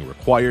drilling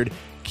required.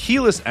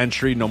 Keyless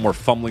entry, no more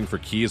fumbling for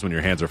keys when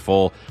your hands are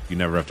full. You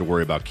never have to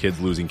worry about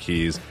kids losing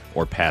keys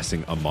or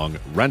passing among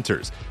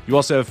renters. You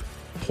also have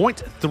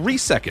 0.3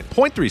 second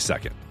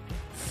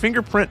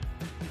fingerprint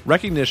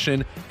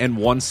recognition and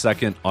 1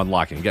 second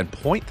unlocking. Again,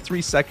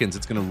 0.3 seconds,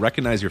 it's going to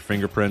recognize your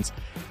fingerprints,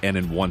 and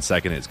in 1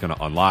 second, it's going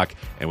to unlock.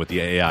 And with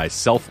the AI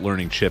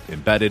self-learning chip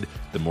embedded,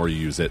 the more you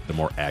use it, the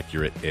more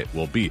accurate it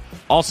will be.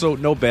 Also,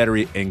 no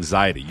battery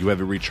anxiety. You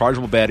have a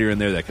rechargeable battery in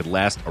there that could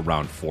last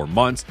around 4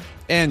 months,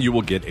 and you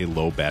will get a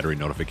low battery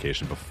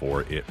notification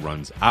before it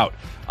runs out.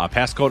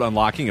 Passcode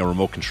unlocking, a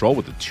remote control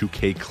with a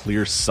 2K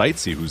clear sight,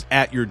 see who's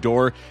at your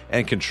door,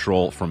 and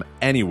control from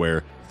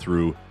anywhere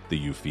through the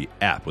Eufy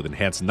app. With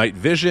enhanced night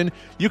vision,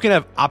 you can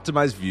have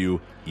optimized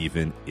view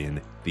even in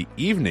the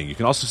evening. You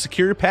can also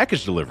secure your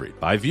package delivery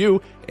by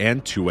view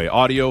and two-way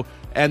audio.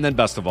 And then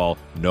best of all,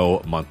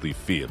 no monthly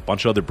fee. A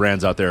bunch of other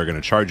brands out there are going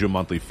to charge you a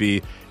monthly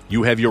fee.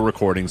 You have your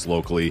recordings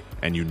locally,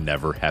 and you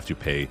never have to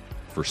pay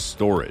for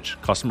storage.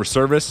 Customer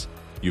service,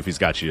 Eufy's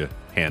got you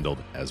handled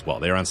as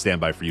well. They are on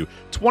standby for you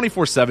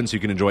 24/7, so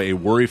you can enjoy a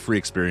worry-free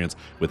experience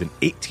with an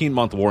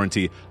 18-month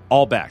warranty,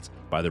 all backed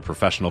by their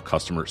professional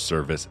customer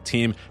service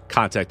team.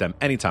 Contact them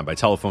anytime by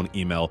telephone,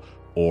 email,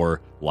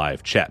 or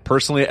live chat.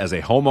 Personally, as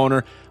a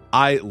homeowner,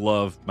 I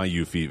love my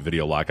Eufy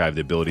Video Lock. I have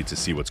the ability to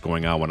see what's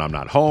going on when I'm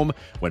not home,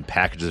 when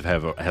packages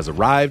has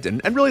arrived,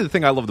 and really the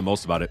thing I love the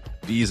most about it,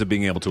 the ease of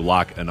being able to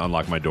lock and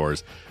unlock my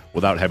doors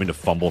without having to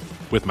fumble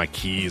with my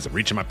keys and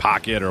reach in my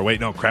pocket or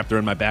wait, no, crap, they're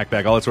in my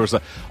backpack, all that sort of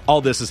stuff.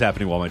 All this is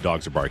happening while my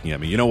dogs are barking at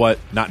me. You know what?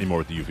 Not anymore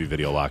with the Eufy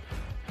Video Lock.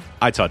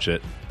 I touch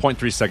it,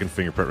 0.3 second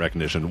fingerprint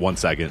recognition, 1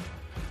 second,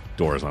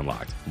 door is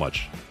unlocked.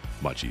 Much,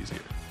 much easier.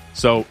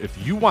 So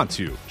if you want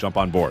to jump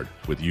on board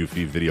with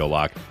Eufy Video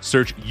Lock,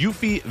 search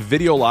Eufy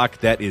Video Lock.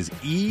 That is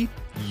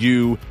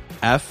EUFY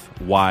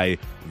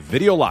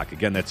Video Lock.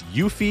 Again, that's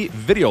Eufy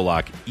Video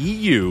Lock,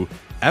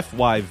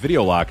 EUFY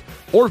Video Lock,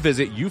 or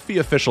visit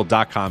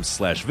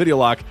eufyofficial.com/video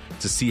lock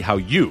to see how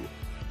you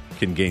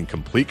can gain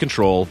complete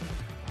control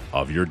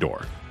of your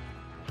door.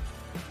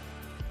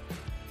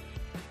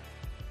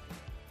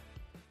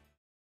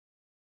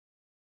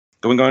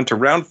 Going on to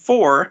round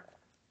 4,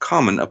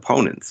 common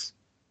opponents.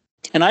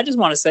 And I just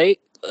want to say,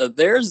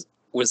 theirs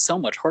was so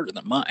much harder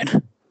than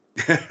mine.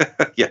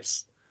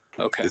 Yes.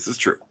 Okay. This is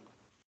true.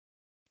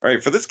 All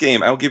right, for this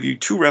game, I'll give you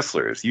 2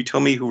 wrestlers. You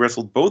tell me who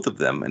wrestled both of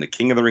them in a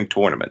King of the Ring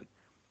tournament.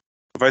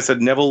 If I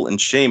said Neville and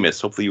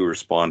Sheamus, hopefully you will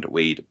respond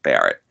Wade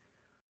Barrett.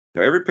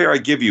 Now, every pair I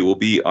give you will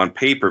be on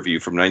pay-per-view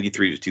from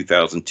 93 to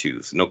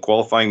 2002. So no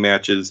qualifying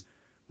matches,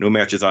 no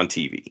matches on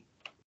TV.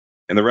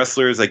 And the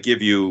wrestlers I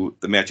give you,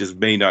 the matches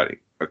may not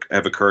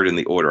have occurred in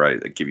the order I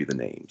give you the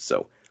names.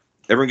 So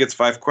everyone gets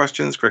 5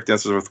 questions. Correct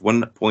answers with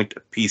 1 point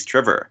apiece.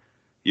 Trevor,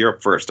 you're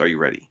up first. Are you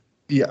ready?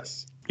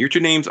 Yes. Your 2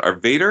 names are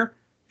Vader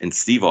and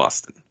Steve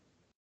Austin.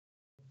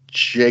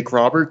 Jake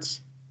Roberts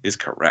is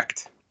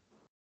correct.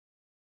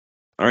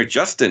 All right,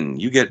 Justin,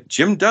 you get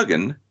Jim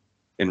Duggan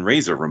and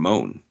Razor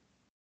Ramon.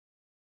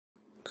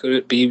 Could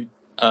it be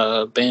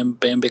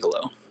Bam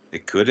Bigelow?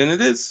 It could, and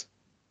it is.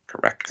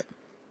 Correct.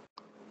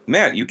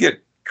 Matt, you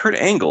get Kurt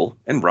Angle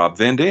and Rob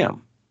Van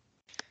Dam.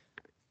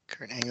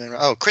 Kurt Angle.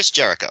 Oh, Chris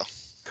Jericho.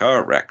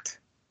 Correct.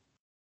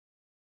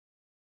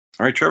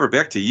 All right, Trevor,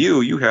 back to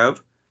you. You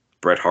have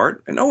Bret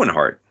Hart and Owen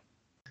Hart.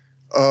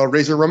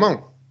 Razor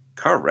Ramon.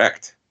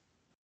 Correct.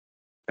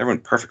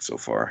 Everyone perfect so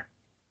far.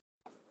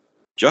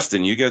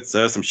 Justin, you get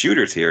some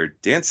shooters here.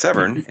 Dan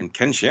Severn and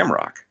Ken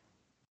Shamrock.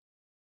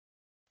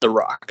 The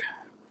Rock.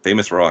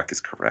 Famous Rock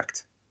is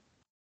correct.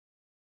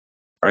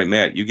 All right,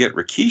 Matt, you get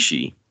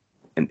Rikishi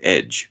and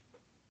Edge.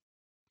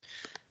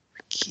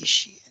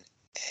 Rikishi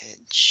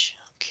and Edge.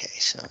 Okay,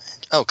 so...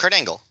 Oh, Kurt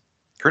Angle.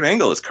 Kurt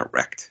Angle is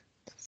correct.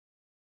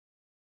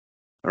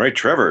 All right,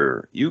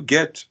 Trevor, you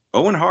get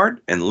Owen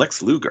Hart and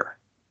Lex Luger.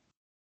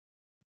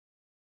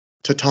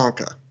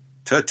 Tatanka.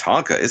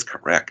 Tatanka is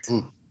correct.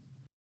 All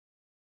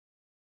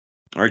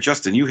right,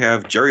 Justin, you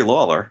have Jerry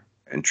Lawler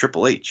and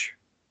Triple H.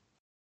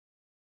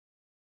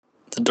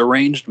 The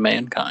Deranged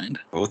Mankind.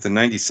 Both in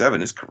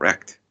 97 is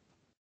correct.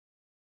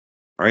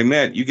 All right,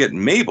 Matt, you get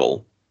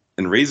Mabel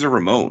and Razor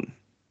Ramon.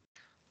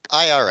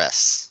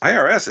 IRS.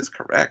 IRS is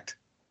correct.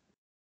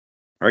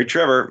 All right,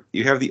 Trevor,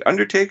 you have The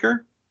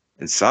Undertaker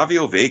and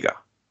Savio Vega.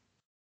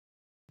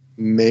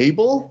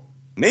 Mabel?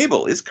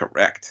 Mabel is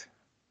correct.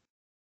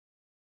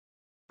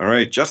 All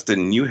right,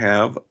 Justin, you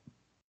have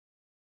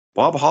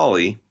Bob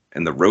Holly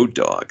and the Road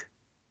Dogg.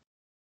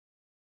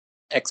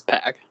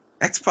 X-Pac.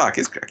 X-Pac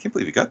is correct. I can't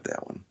believe you got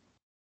that one.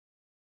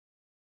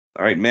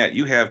 All right, Matt,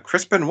 you have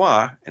Chris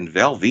Benoit and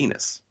Val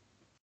Venus.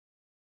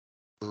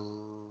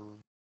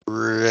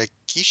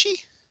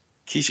 Rikishi?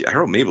 Rikishi. I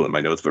wrote Mabel in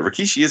my notes, but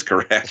Rikishi is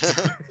correct.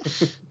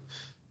 All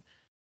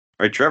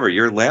right, Trevor,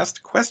 your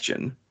last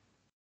question.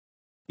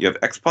 You have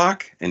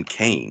X-Pac and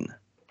Kane.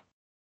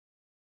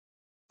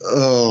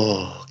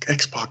 Oh,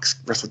 X-Pac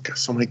wrestled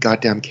so many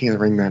goddamn King of the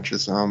Ring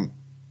matches.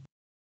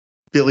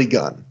 Billy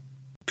Gunn.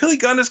 Billy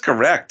Gunn is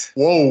correct.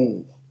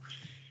 Whoa.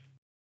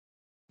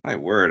 My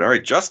word. All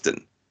right,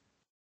 Justin.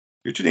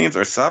 Your 2 names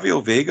are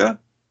Savio Vega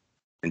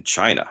and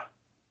China.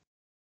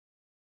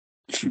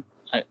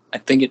 I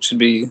think it should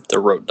be the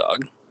Road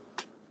Dogg.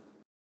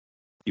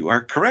 You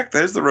are correct.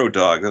 That is the Road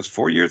Dogg. That's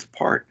 4 years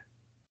apart.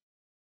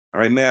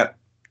 All right, Matt.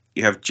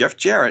 You have Jeff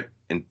Jarrett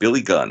and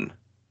Billy Gunn.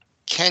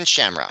 Ken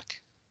Shamrock.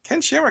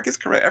 Ken Shamrock is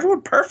correct.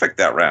 Everyone perfect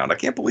that round. I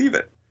can't believe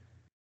it.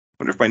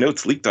 I wonder if my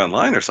notes leaked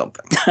online or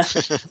something.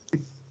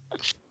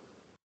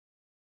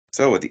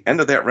 So at the end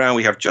of that round,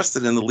 we have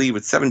Justin in the lead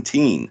with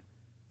 17.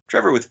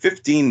 Trevor with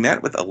 15.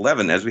 Matt with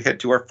 11 as we head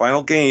to our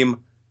final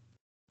game,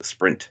 the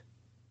Sprint.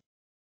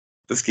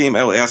 This game,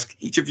 I will ask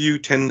each of you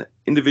 10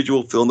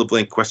 individual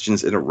fill-in-the-blank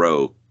questions in a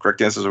row.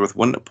 Correct answers are with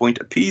 1 point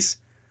apiece.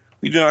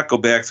 We do not go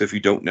back, so if you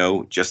don't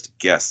know, just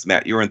guess.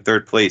 Matt, you're in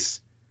 3rd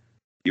place.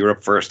 You're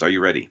up first. Are you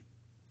ready?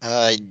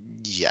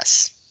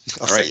 Yes.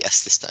 I'll All right. say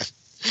yes this time.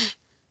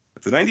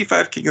 The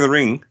 95 King of the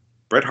Ring,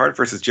 Bret Hart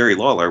versus Jerry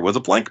Lawler, was a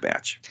blank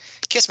match.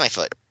 Kiss My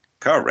Foot.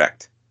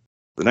 Correct.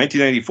 The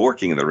 1994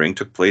 King of the Ring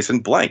took place in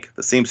blank,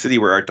 the same city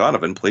where Art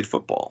Donovan played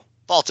football.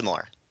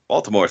 Baltimore.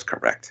 Baltimore is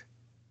correct.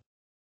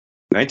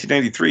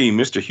 1993,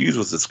 Mr. Hughes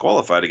was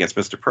disqualified against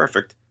Mr.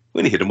 Perfect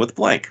when he hit him with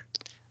blank.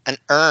 An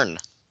urn.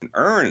 An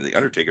urn, the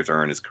Undertaker's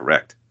urn, is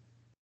correct.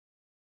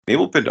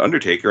 Mabel pinned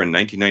Undertaker in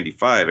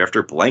 1995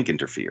 after blank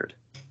interfered.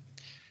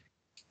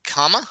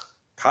 Comma?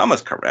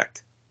 Comma's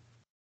correct.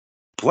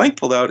 Blank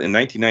pulled out in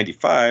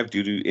 1995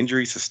 due to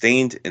injury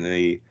sustained in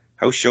a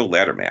house show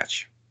ladder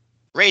match.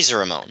 Razor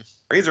Ramon.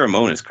 Razor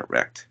Ramon is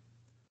correct.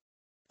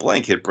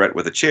 Blank hit Brett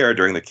with a chair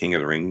during the King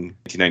of the Ring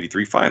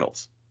 1993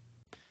 finals.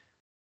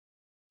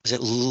 Was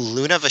it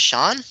Luna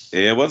Vachon?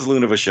 It was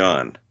Luna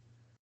Vachon.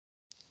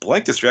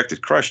 Blank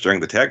distracted Crush during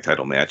the tag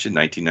title match in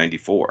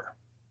 1994.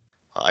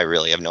 I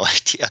really have no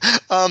idea.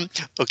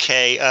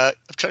 Okay, I'm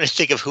trying to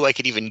think of who I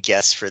could even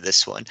guess for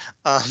this one.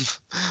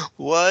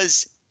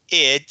 Was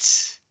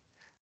it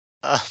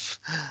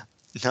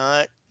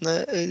not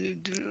Bret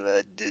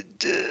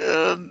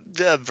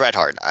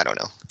Hart? I don't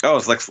know. Oh,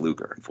 it's Lex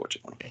Luger,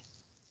 unfortunately. Okay.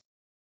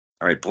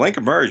 All right, Blank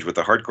emerged with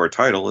the hardcore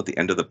title at the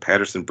end of the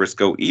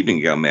Patterson-Briscoe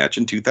Evening Gown match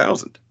in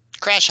 2000.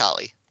 Crash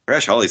Holly.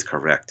 Crash Holly's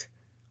correct.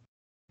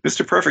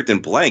 Mr. Perfect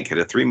and Blank had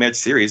a 3-match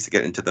series to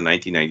get into the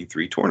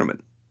 1993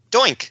 tournament.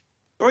 Doink.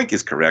 Doink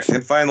is correct.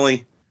 And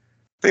finally,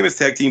 famous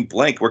tag team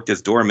Blank worked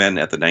as doormen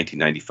at the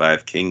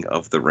 1995 King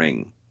of the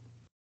Ring.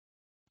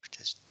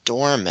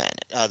 Doormen.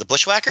 The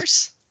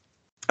Bushwhackers?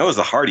 That was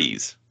the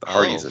Hardys. The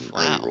Hardys in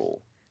early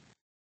role.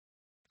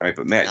 All right,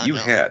 but Matt, you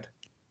had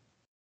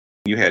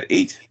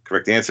 8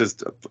 correct answers.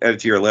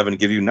 Added to your 11,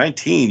 give you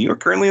 19. You are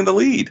currently in the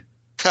lead.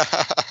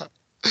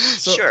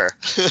 Sure.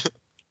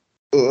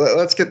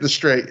 Let's get this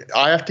straight.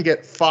 I have to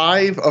get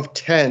 5 of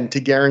 10 to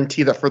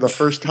guarantee that for the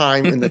first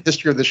time in the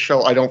history of this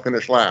show, I don't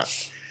finish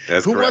last.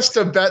 Who wants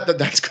to bet that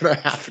that's going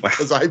to happen?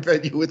 Because I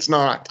bet you it's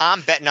not.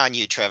 I'm betting on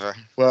you, Trevor.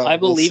 Well, I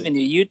believe in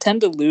you. You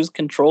tend to lose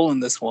control in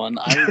this one.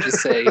 I would just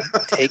say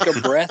take a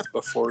breath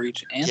before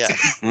each answer.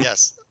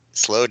 Yes.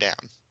 Slow down.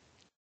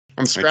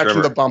 I'm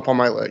scratching the bump on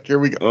my leg. Here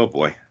we go. Oh,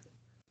 boy.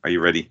 Are you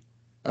ready?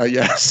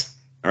 Yes.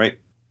 All right.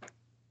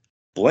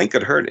 Blank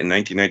got hurt in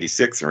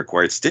 1996 and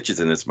required stitches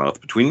in his mouth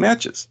between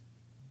matches.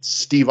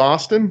 Steve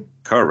Austin?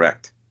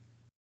 Correct.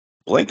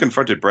 Blank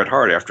confronted Bret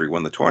Hart after he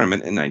won the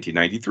tournament in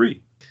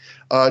 1993.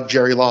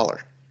 Jerry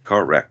Lawler.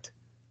 Correct.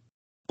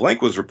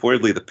 Blank was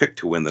reportedly the pick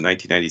to win the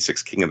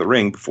 1996 King of the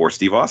Ring before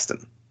Steve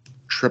Austin.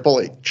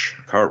 Triple H.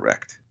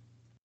 Correct.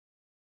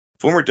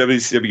 Former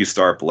WCW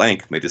star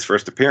Blank made his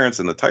first appearance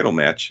in the title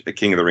match at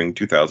King of the Ring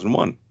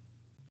 2001.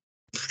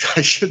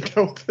 I should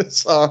know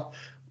this.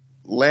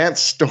 Lance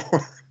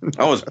Storm.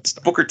 Oh, it was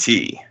Booker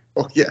T.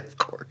 Oh, yeah, of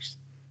course.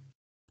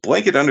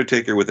 Blank hit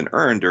Undertaker with an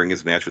urn during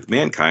his match with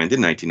Mankind in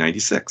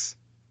 1996.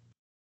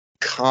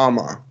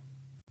 Comma.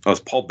 Oh, it was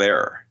Paul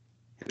Bearer.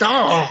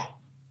 Oh!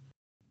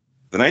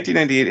 The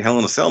 1998 Hell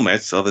in a Cell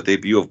match saw the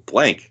debut of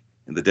Blank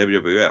in the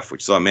WWF,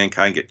 which saw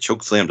Mankind get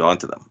chokeslammed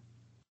onto them.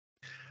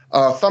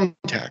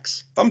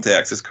 Thumbtacks.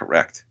 Thumbtacks is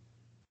correct.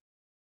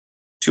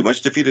 Too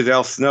Much defeated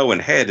Al Snow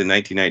and Head in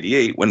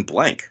 1998 when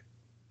Blank.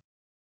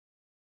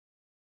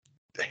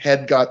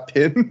 Head got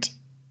pinned.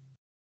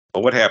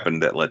 Well, what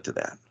happened that led to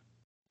that?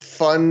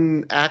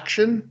 Fun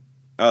action.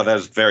 Oh, that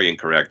is very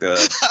incorrect. A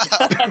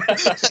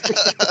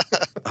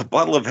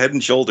bottle of Head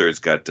and Shoulders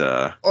got...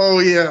 Oh,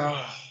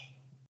 yeah.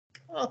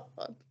 All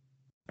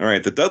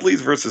right, the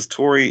Dudleys versus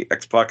Tori,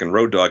 X-Pac, and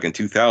Road Dogg in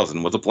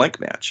 2000 was a Blank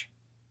match.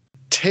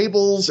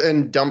 Tables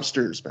and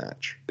dumpsters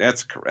match.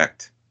 That's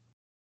correct.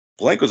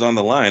 Blank was on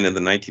the line in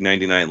the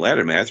 1999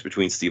 ladder match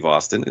between Steve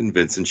Austin and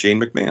Vince and Shane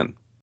McMahon.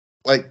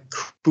 Like,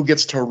 who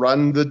gets to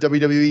run the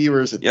WWE,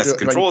 or is it... Yes,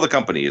 control of the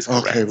company is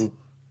correct. Okay.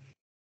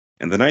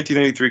 And the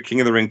 1993 King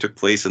of the Ring took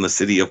place in the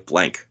city of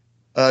Blank.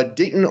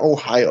 Dayton,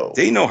 Ohio.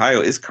 Dayton, Ohio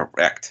is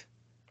correct.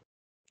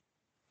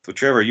 So,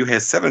 Trevor, you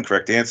had 7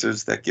 correct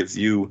answers. That gives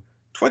you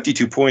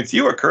 22 points.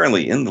 You are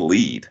currently in the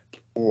lead.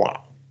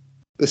 Wow.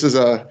 It is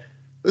a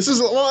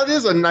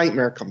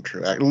nightmare come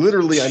true.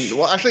 Literally, a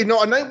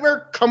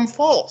nightmare come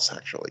false,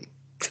 actually.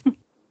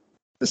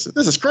 This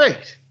is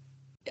great.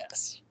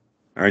 Yes.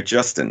 All right,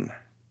 Justin.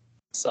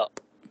 What's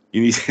up?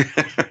 You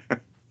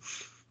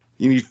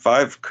need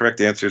 5 correct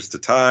answers to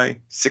tie,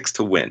 6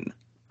 to win.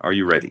 Are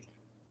you ready?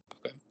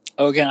 Okay.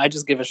 Oh, again, I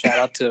just give a shout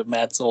out to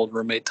Matt's old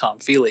roommate Tom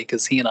Feely,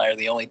 because he and I are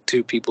the only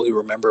 2 people who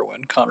remember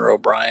when Conor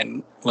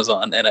O'Brien was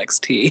on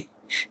NXT.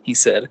 He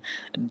said,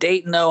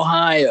 "Dayton,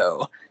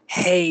 Ohio.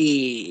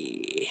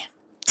 Hey."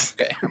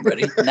 Okay, I'm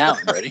ready. Now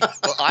I'm ready.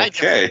 Well, I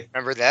don't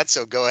remember that,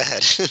 so go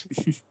ahead.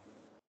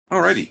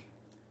 Alrighty.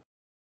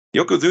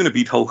 Yokozuna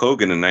beat Hulk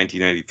Hogan in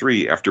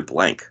 1993 after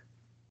Blank.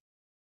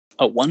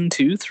 A 1,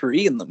 2,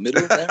 3 in the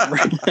middle of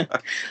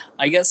that.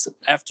 I guess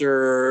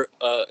after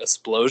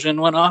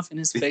explosion went off in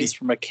his face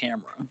from a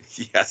camera.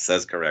 Yes,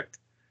 that's correct.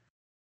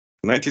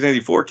 The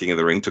 1994 King of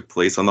the Ring took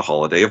place on the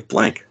holiday of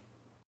Blank.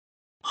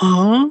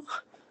 Huh?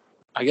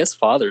 I guess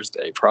Father's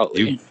Day,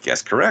 probably. You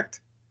guessed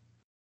correct.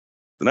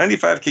 The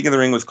 95 King of the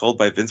Ring was called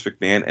by Vince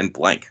McMahon and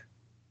Blank.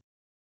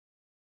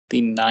 The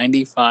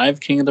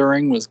 95 King of the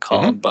Ring was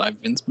called by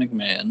Vince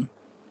McMahon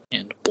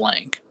and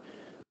Blank.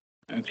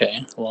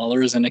 Okay.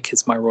 Lawler's in a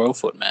Kiss My Royal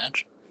Foot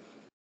match.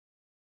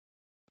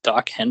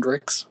 Doc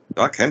Hendricks.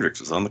 Doc Hendricks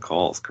was on the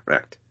calls,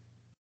 correct.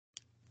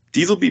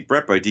 Diesel beat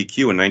Brett by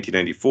DQ in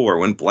 1994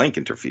 when Blank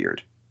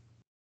interfered.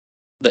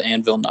 The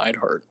Anvil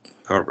Neidhart.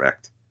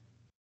 Correct.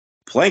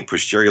 Blank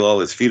pushed Jerry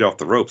Lawler's feet off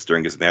the ropes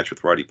during his match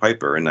with Roddy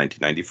Piper in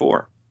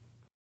 1994.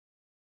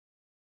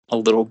 A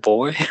little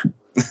boy.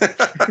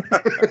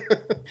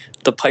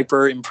 The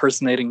Piper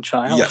impersonating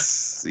child.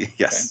 Yes.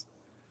 Okay.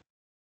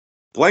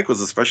 Blank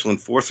was a special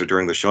enforcer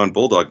during the Shawn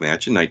Bulldog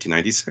match in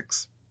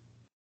 1996.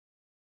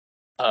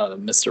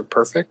 Mr.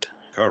 Perfect.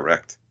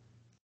 Correct.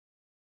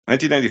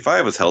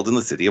 1995 was held in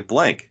the city of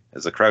Blank,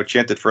 as the crowd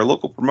chanted for a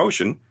local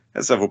promotion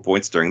at several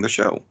points during the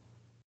show.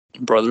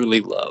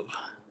 Brotherly Love.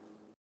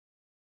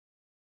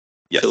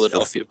 Yes,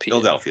 Philadelphia, PA.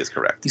 Philadelphia is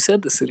correct. You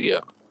said the city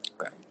of...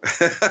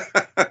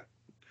 Okay.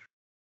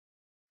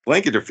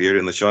 Blank interfered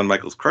in the Shawn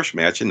Michaels Crush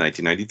match in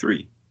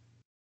 1993.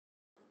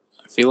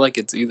 I feel like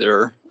it's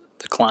either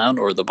the Clown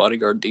or the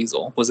Bodyguard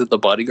Diesel. Was it the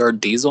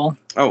Bodyguard Diesel?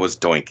 Oh, it was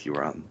Doink. You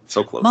were on.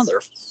 So close.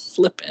 Mother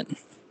flippin'.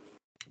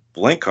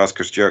 Blank cost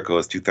Chris Jericho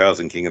his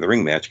 2000 King of the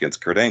Ring match against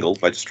Kurt Angle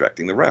by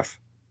distracting the ref.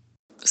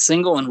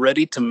 Single and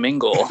ready to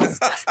mingle.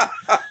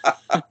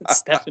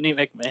 Stephanie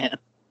McMahon.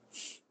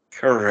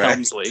 Correct.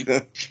 Helmsley.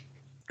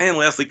 And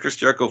lastly, Chris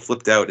Jericho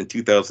flipped out in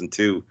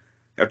 2002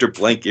 after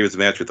Blank gave his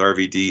match with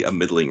RVD a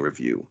middling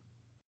review.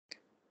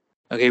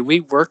 Okay,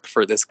 we worked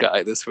for this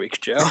guy this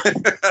week, Joe.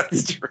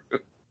 That's true.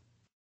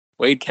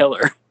 Wade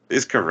Keller.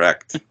 Is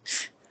correct.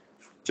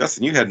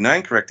 Justin, you had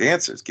 9 correct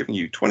answers, giving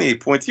you 28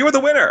 points. You were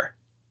the winner.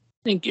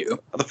 Thank you.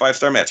 Of the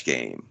 5-star match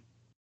game.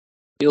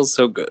 Feels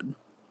so good.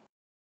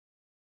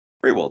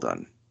 Very well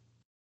done.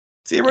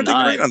 See, everyone did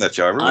great on that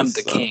show. I'm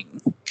the king.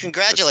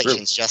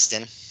 Congratulations,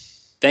 Justin.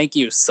 Thank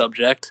you,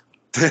 subject.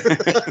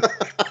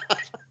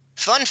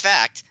 Fun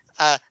fact,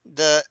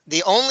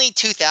 the only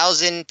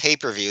 2000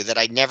 pay-per-view that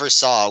I never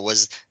saw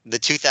was the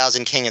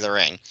 2000 King of the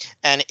Ring.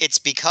 And it's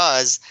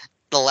because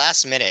the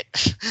last minute,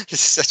 this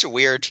is such a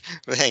weird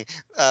thing,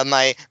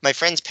 my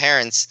friend's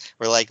parents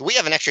were like, we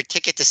have an extra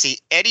ticket to see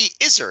Eddie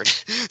Izzard.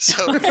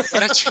 So why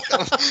don't you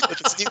come?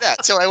 Let's do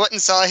that. So I went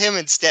and saw him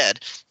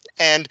instead.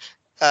 And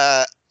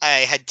I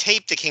had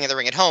taped the King of the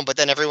Ring at home, but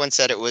then everyone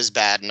said it was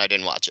bad and I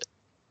didn't watch it.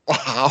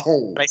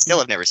 Wow. But I still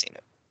have never seen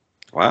it.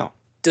 Wow.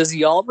 Does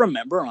y'all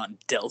remember on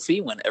Delphi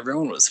when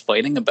everyone was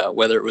fighting about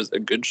whether it was a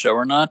good show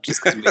or not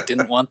just because we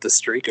didn't want the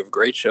streak of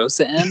great shows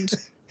to end?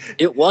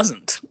 It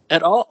wasn't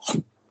at all.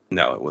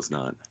 No, it was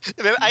not.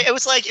 It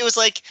was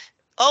like,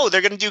 oh,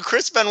 they're going to do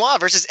Chris Benoit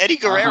versus Eddie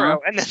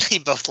Guerrero, and then they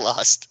both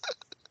lost.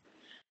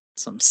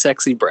 Some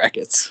sexy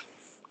brackets.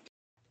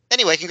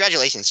 Anyway,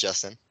 congratulations,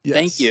 Justin. Yes.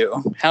 Thank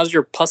you. How's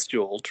your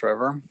pustule,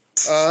 Trevor?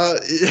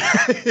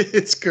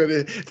 It's good.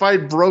 If I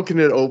had broken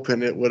it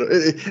open, it would.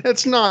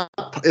 It's not.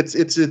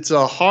 It's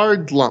a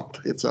hard lump.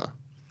 It's a.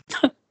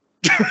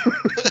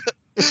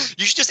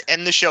 You should just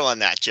end the show on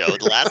that, Joe.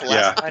 The last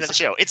line of the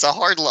show. It's a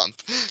hard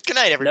lump. Good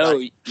night, everybody.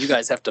 No, you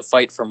guys have to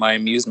fight for my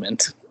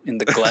amusement in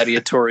the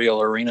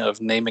gladiatorial arena of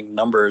naming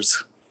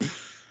numbers.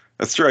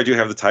 That's true. I do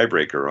have the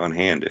tiebreaker on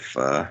hand if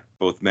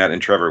both Matt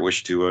and Trevor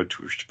wish to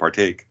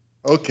partake.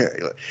 Okay.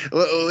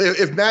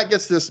 If Matt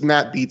gets this,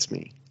 Matt beats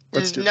me.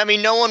 Let's do it. I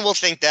mean, no one will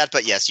think that,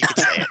 but yes, you can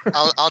say it.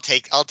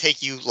 I'll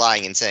take you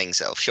lying and saying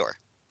so. Sure.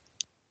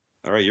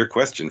 All right, your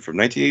question from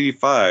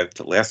 1985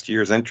 to last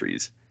year's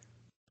entries.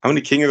 How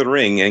many King of the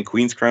Ring and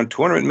Queen's Crown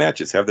tournament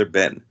matches have there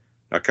been?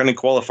 Not counting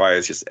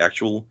qualifiers, just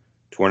actual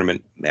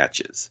tournament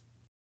matches.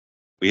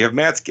 We have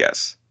Matt's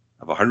guess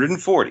of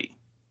 140.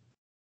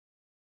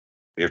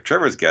 We have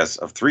Trevor's guess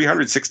of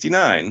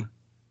 369.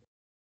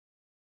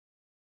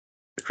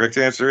 The correct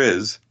answer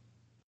is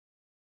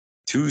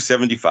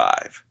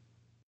 275.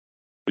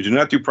 We do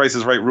not do Price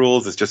is Right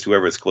rules. It's just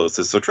whoever is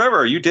closest. So,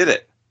 Trevor, you did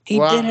it. He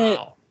did it.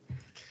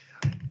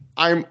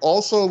 I'm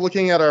also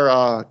looking at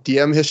our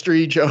DM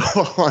history, Joe,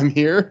 while I'm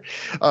here.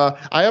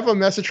 I have a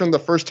message from the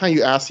first time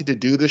you asked me to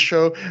do this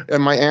show,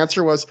 and my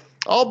answer was,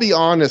 I'll be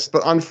honest,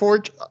 but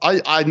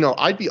I know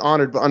I'd be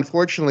honored, but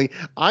unfortunately,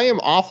 I am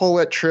awful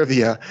at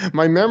trivia.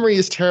 My memory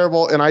is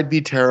terrible, and I'd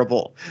be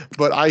terrible.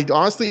 But I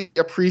honestly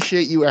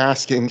appreciate you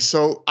asking.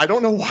 So I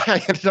don't know why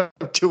I ended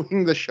up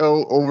doing the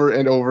show over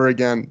and over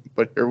again,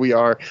 but here we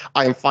are.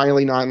 I am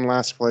finally not in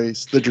last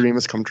place. The dream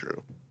has come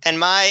true. And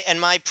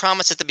my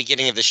promise at the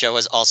beginning of the show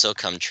has also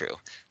come true.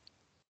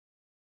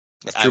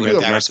 I would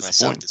embarrass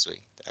myself this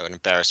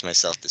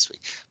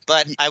week.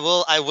 But I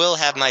will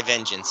have my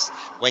vengeance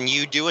when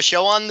you do a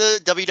show on the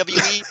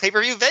WWE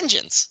pay-per-view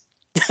Vengeance.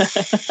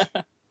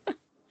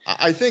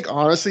 I think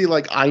honestly,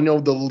 like, I know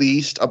the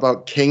least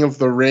about King of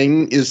the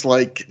Ring is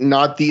like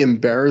not the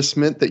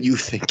embarrassment that you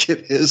think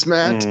it is,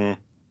 Matt.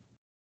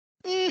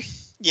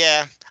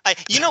 Yeah.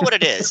 You know what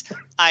it is?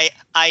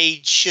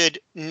 I should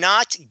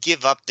not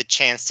give up the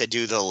chance to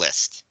do the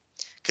list.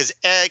 Cuz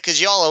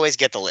y'all always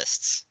get the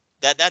lists.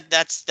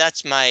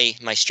 That's my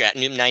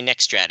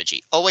next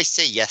strategy. Always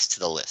say yes to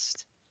the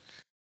list.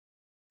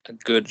 A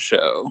good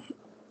show.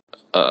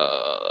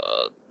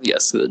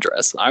 Yes to the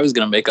dress. I was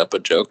going to make up a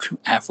joke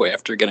halfway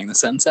after getting the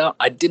sentence out.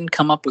 I didn't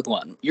come up with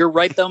one. You're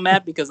right, though,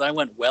 Matt, because I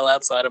went well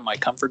outside of my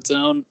comfort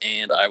zone,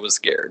 and I was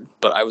scared.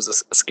 But I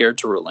was scared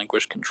to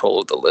relinquish control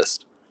of the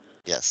list.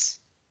 Yes.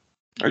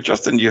 All right,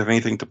 Justin, do you have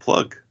anything to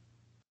plug?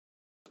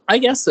 I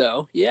guess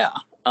so, yeah.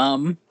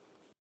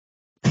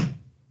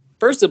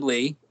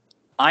 Firstly,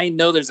 I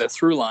know there's a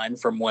through line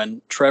from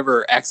when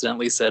Trevor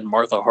accidentally said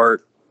Martha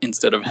Hart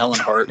instead of Helen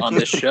Hart on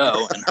this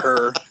show and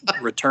her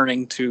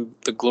returning to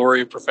the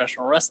glory of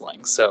professional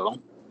wrestling. So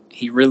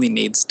he really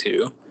needs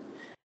to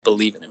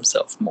believe in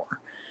himself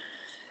more.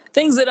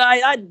 Things that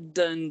I've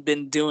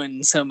been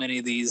doing so many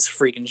of these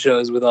freaking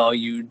shows with all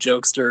you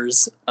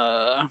jokesters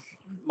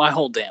my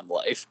whole damn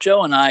life.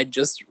 Joe and I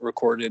just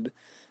recorded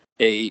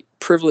a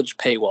privileged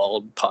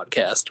paywall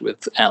podcast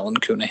with Alan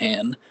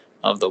Cunahan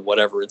of the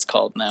whatever it's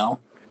called now,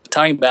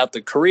 talking about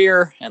the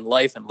career and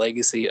life and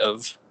legacy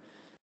of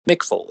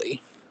Mick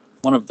Foley,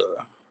 one of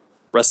the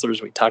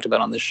wrestlers we talked about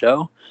on this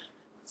show.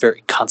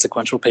 Very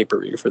consequential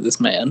pay-per-view for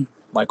this man,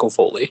 Michael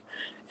Foley.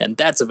 And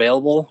that's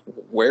available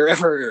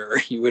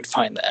wherever you would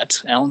find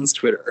that. Alan's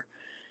Twitter.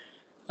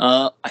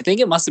 I think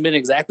it must have been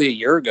exactly a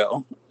year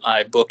ago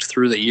I booked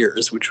Through the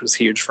Years, which was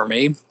huge for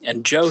me.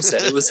 And Joe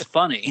said it was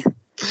funny.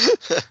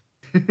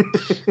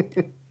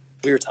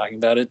 We were talking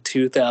about a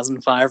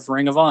 2005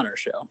 Ring of Honor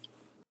show.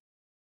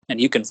 And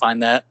you can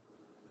find that.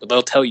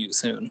 They'll tell you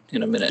soon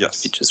in a minute.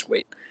 Yes. You just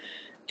wait.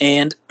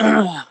 And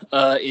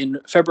in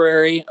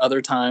February,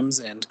 other times,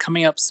 and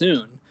coming up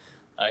soon,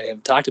 I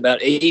have talked about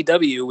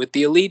AEW with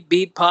the Elite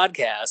Beat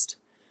podcast.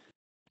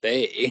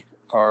 They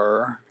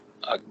are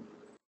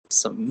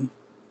some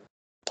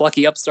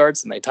plucky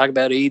upstarts, and they talk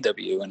about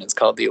AEW, and it's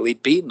called the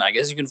Elite Beat, and I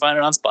guess you can find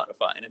it on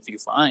Spotify. And if you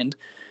find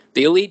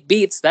the Elite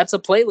Beats, that's a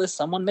playlist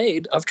someone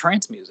made of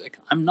trance music.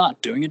 I'm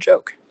not doing a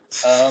joke.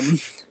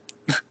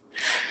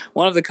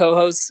 One of the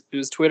co-hosts,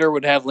 whose Twitter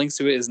would have links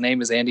to it, his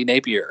name is Andy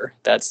Napier.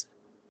 That's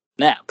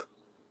Nap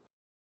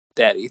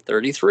Daddy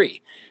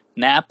 33.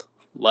 Nap,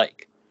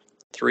 like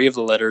 3 of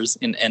the letters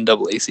in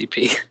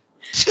NAACP.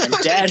 And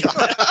Daddy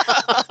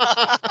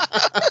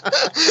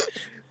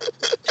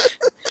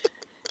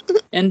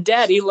and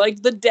Daddy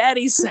like the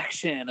daddy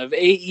section of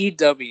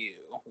AEW.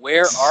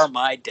 Where are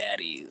my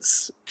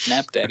daddies?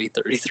 Nap Daddy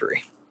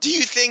 33. Do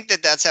you think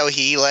that that's how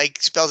he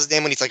spells his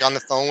name when he's on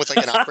the phone with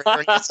an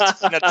operator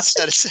and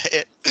instead of say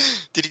it?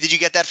 Did you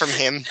get that from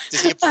him?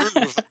 Does he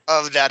approve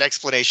of that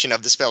explanation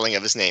of the spelling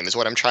of his name? Is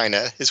what I'm trying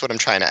to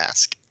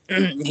ask.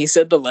 He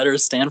said the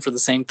letters stand for the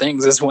same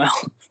things as well.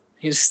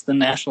 He's the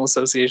National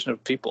Association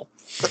of People.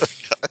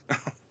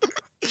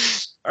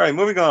 All right,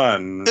 moving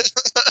on.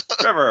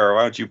 Trevor,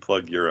 why don't you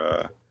plug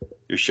your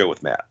show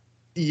with Matt?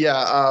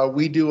 Yeah,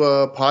 we do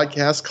a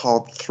podcast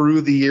called Through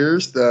the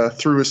Years. The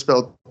Through is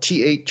spelled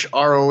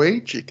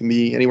THROH. It can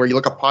be anywhere you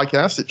look up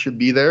podcasts. It should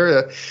be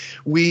there.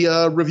 We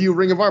review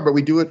Ring of Honor, but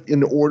we do it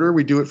in order.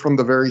 We do it from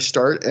the very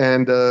start.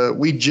 And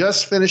we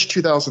just finished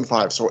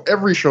 2005. So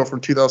every show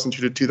from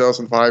 2002 to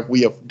 2005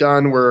 we have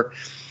done. We're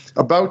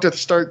about to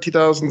start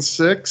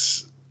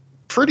 2006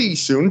 pretty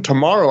soon,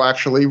 tomorrow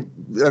actually.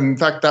 In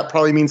fact, that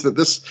probably means that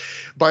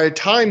by the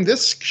time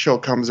this show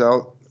comes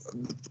out,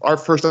 our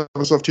first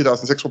episode of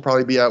 2006 will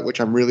probably be out, which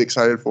I'm really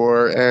excited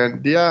for.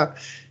 And yeah,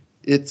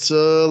 it's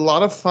a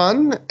lot of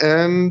fun.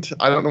 And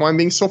I don't know why I'm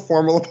being so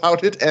formal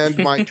about it. And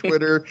my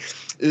Twitter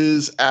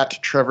is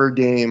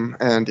 @TrevorDame,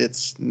 and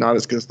it's not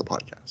as good as the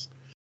podcast.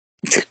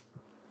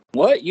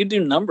 What? You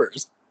do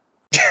numbers?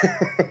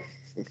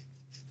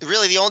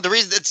 Really,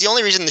 it's the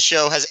only reason the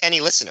show has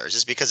any listeners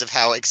is because of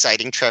how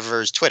exciting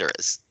Trevor's Twitter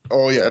is.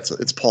 Oh yeah,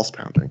 it's pulse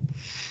pounding.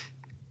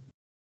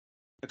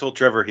 I told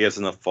Trevor he has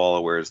enough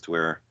followers to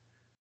where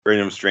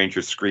random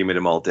strangers scream at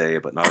him all day,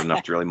 but not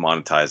enough to really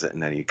monetize it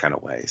in any kind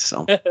of way.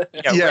 So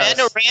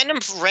yes.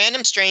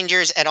 random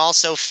strangers and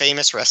also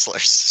famous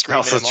wrestlers scream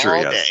at him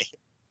all day.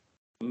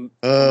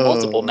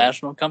 Multiple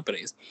national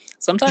companies.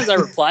 Sometimes I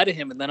reply to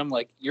him and then I'm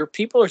like, your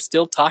people are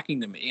still talking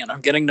to me and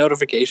I'm getting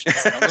notifications.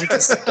 I want to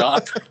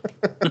stop.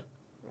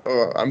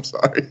 Oh, I'm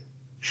sorry.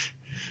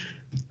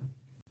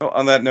 Well,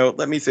 on that note,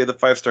 let me say the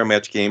 5-Star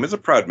Match Game is a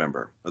proud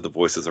member of the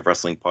Voices of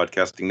Wrestling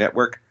Podcasting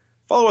Network.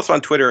 Follow us on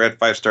Twitter at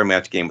 5-Star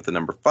Match Game with the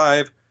number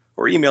 5,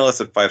 or email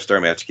us at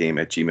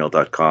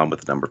 5starmatchgame@gmail.com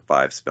with the number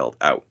 5 spelled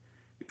out.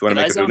 If you want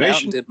to make a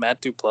donation. Did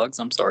Matt do plugs?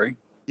 I'm sorry.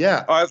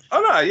 Yeah.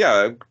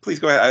 Yeah. Please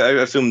go ahead. I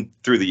assume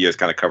Through the Years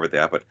kind of covered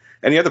that, but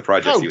any other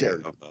projects you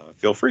have,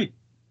 feel free.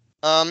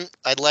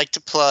 I'd like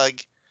to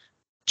plug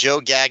Joe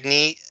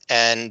Gagne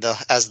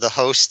as the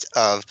host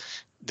of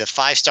the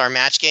 5-Star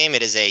Match Game.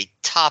 It is a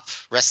top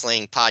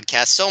wrestling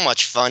podcast. So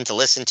much fun to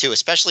listen to,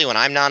 especially when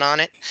I'm not on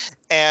it.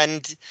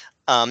 And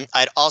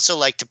I'd also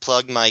like to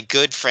plug my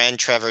good friend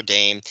Trevor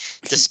Dame.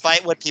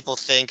 Despite what people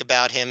think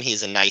about him,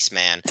 he's a nice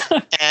man.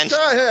 And,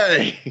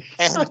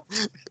 and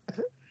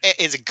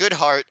is a good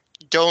heart.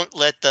 Don't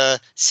let the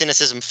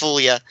cynicism fool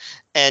you.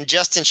 And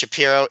Justin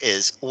Shapiro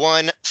is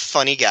one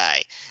funny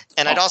guy.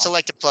 And I'd also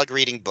like to plug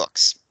reading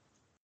books.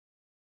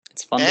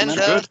 It's fun. And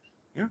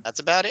that's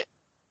about it.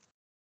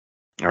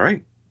 All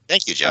right.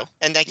 Thank you, Joe.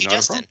 And thank you,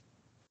 Justin.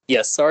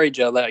 Yes, sorry,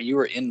 Joe, that you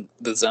were in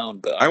the zone.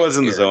 But I was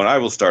in the zone. I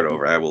will start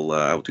over. I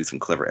will do some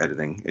clever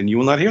editing, and you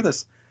will not hear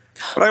this.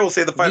 But I will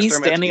say the 5-Star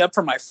Match standing up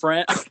for my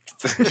friend.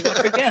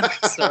 Again,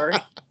 sorry.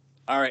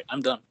 All right,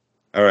 I'm done.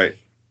 All right.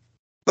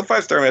 The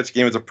 5-Star Match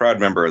Game is a proud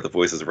member of the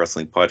Voices of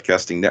Wrestling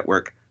Podcasting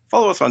Network.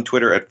 Follow us on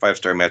Twitter at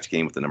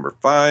 5starmatchgame with the number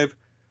 5,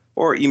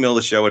 or email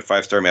the show at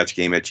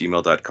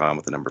 5starmatchgame@gmail.com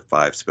with the number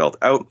 5 spelled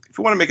out. If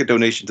you want to make a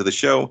donation to the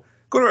show,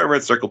 go to our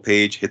Red Circle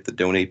page, hit the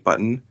donate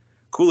button.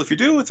 Cool if you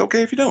do, it's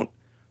okay if you don't.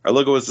 Our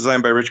logo is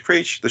designed by Rich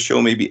Craich. The show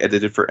may be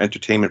edited for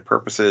entertainment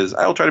purposes.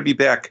 I'll try to be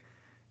back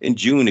in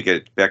June to get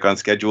it back on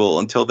schedule.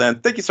 Until then,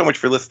 thank you so much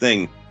for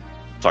listening.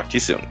 Talk to you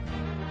soon.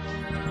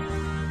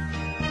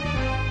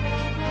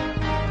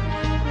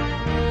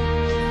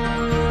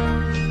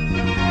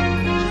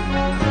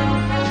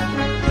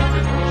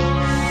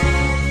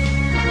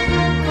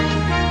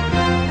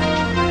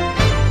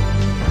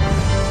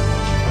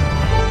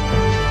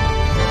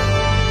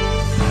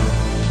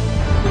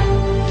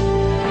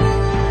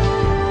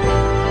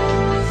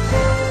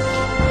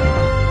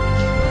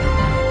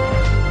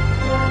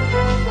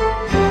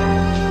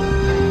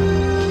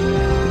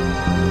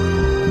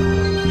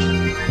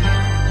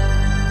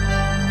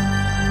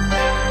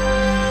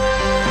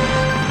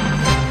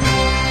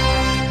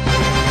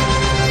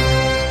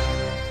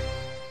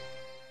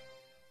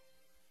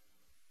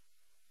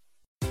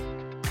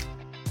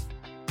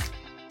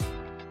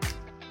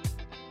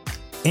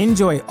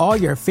 Enjoy all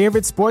your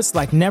favorite sports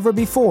like never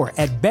before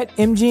at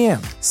BetMGM.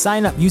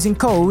 Sign up using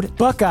code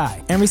Buckeye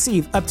and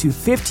receive up to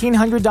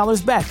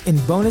 $1,500 back in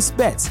bonus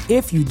bets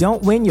if you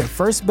don't win your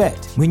first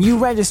bet. When you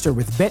register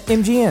with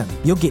BetMGM,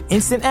 you'll get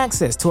instant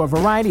access to a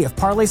variety of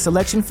parlay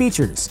selection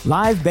features,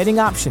 live betting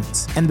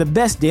options, and the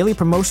best daily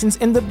promotions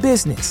in the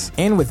business.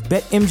 And with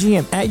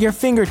BetMGM at your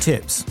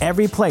fingertips,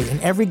 every play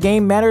and every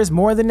game matters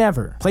more than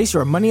ever. Place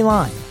your money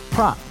line,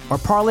 prop, or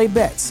parlay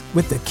bets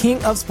with the king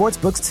of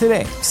sportsbooks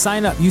today.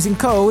 Sign up using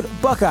code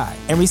Buckeye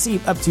and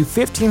receive up to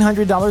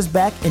 $1,500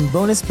 back in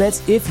bonus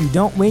bets if you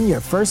don't win your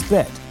first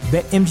bet.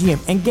 BetMGM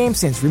and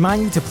GameSense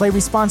remind you to play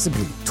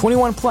responsibly.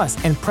 21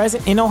 plus and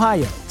present in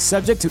Ohio,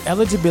 subject to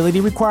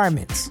eligibility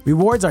requirements.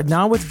 Rewards are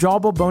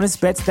non-withdrawable bonus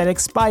bets that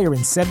expire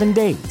in 7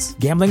 days.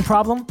 Gambling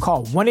problem?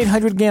 Call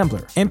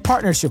 1-800-GAMBLER in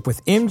partnership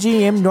with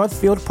MGM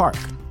Northfield Park.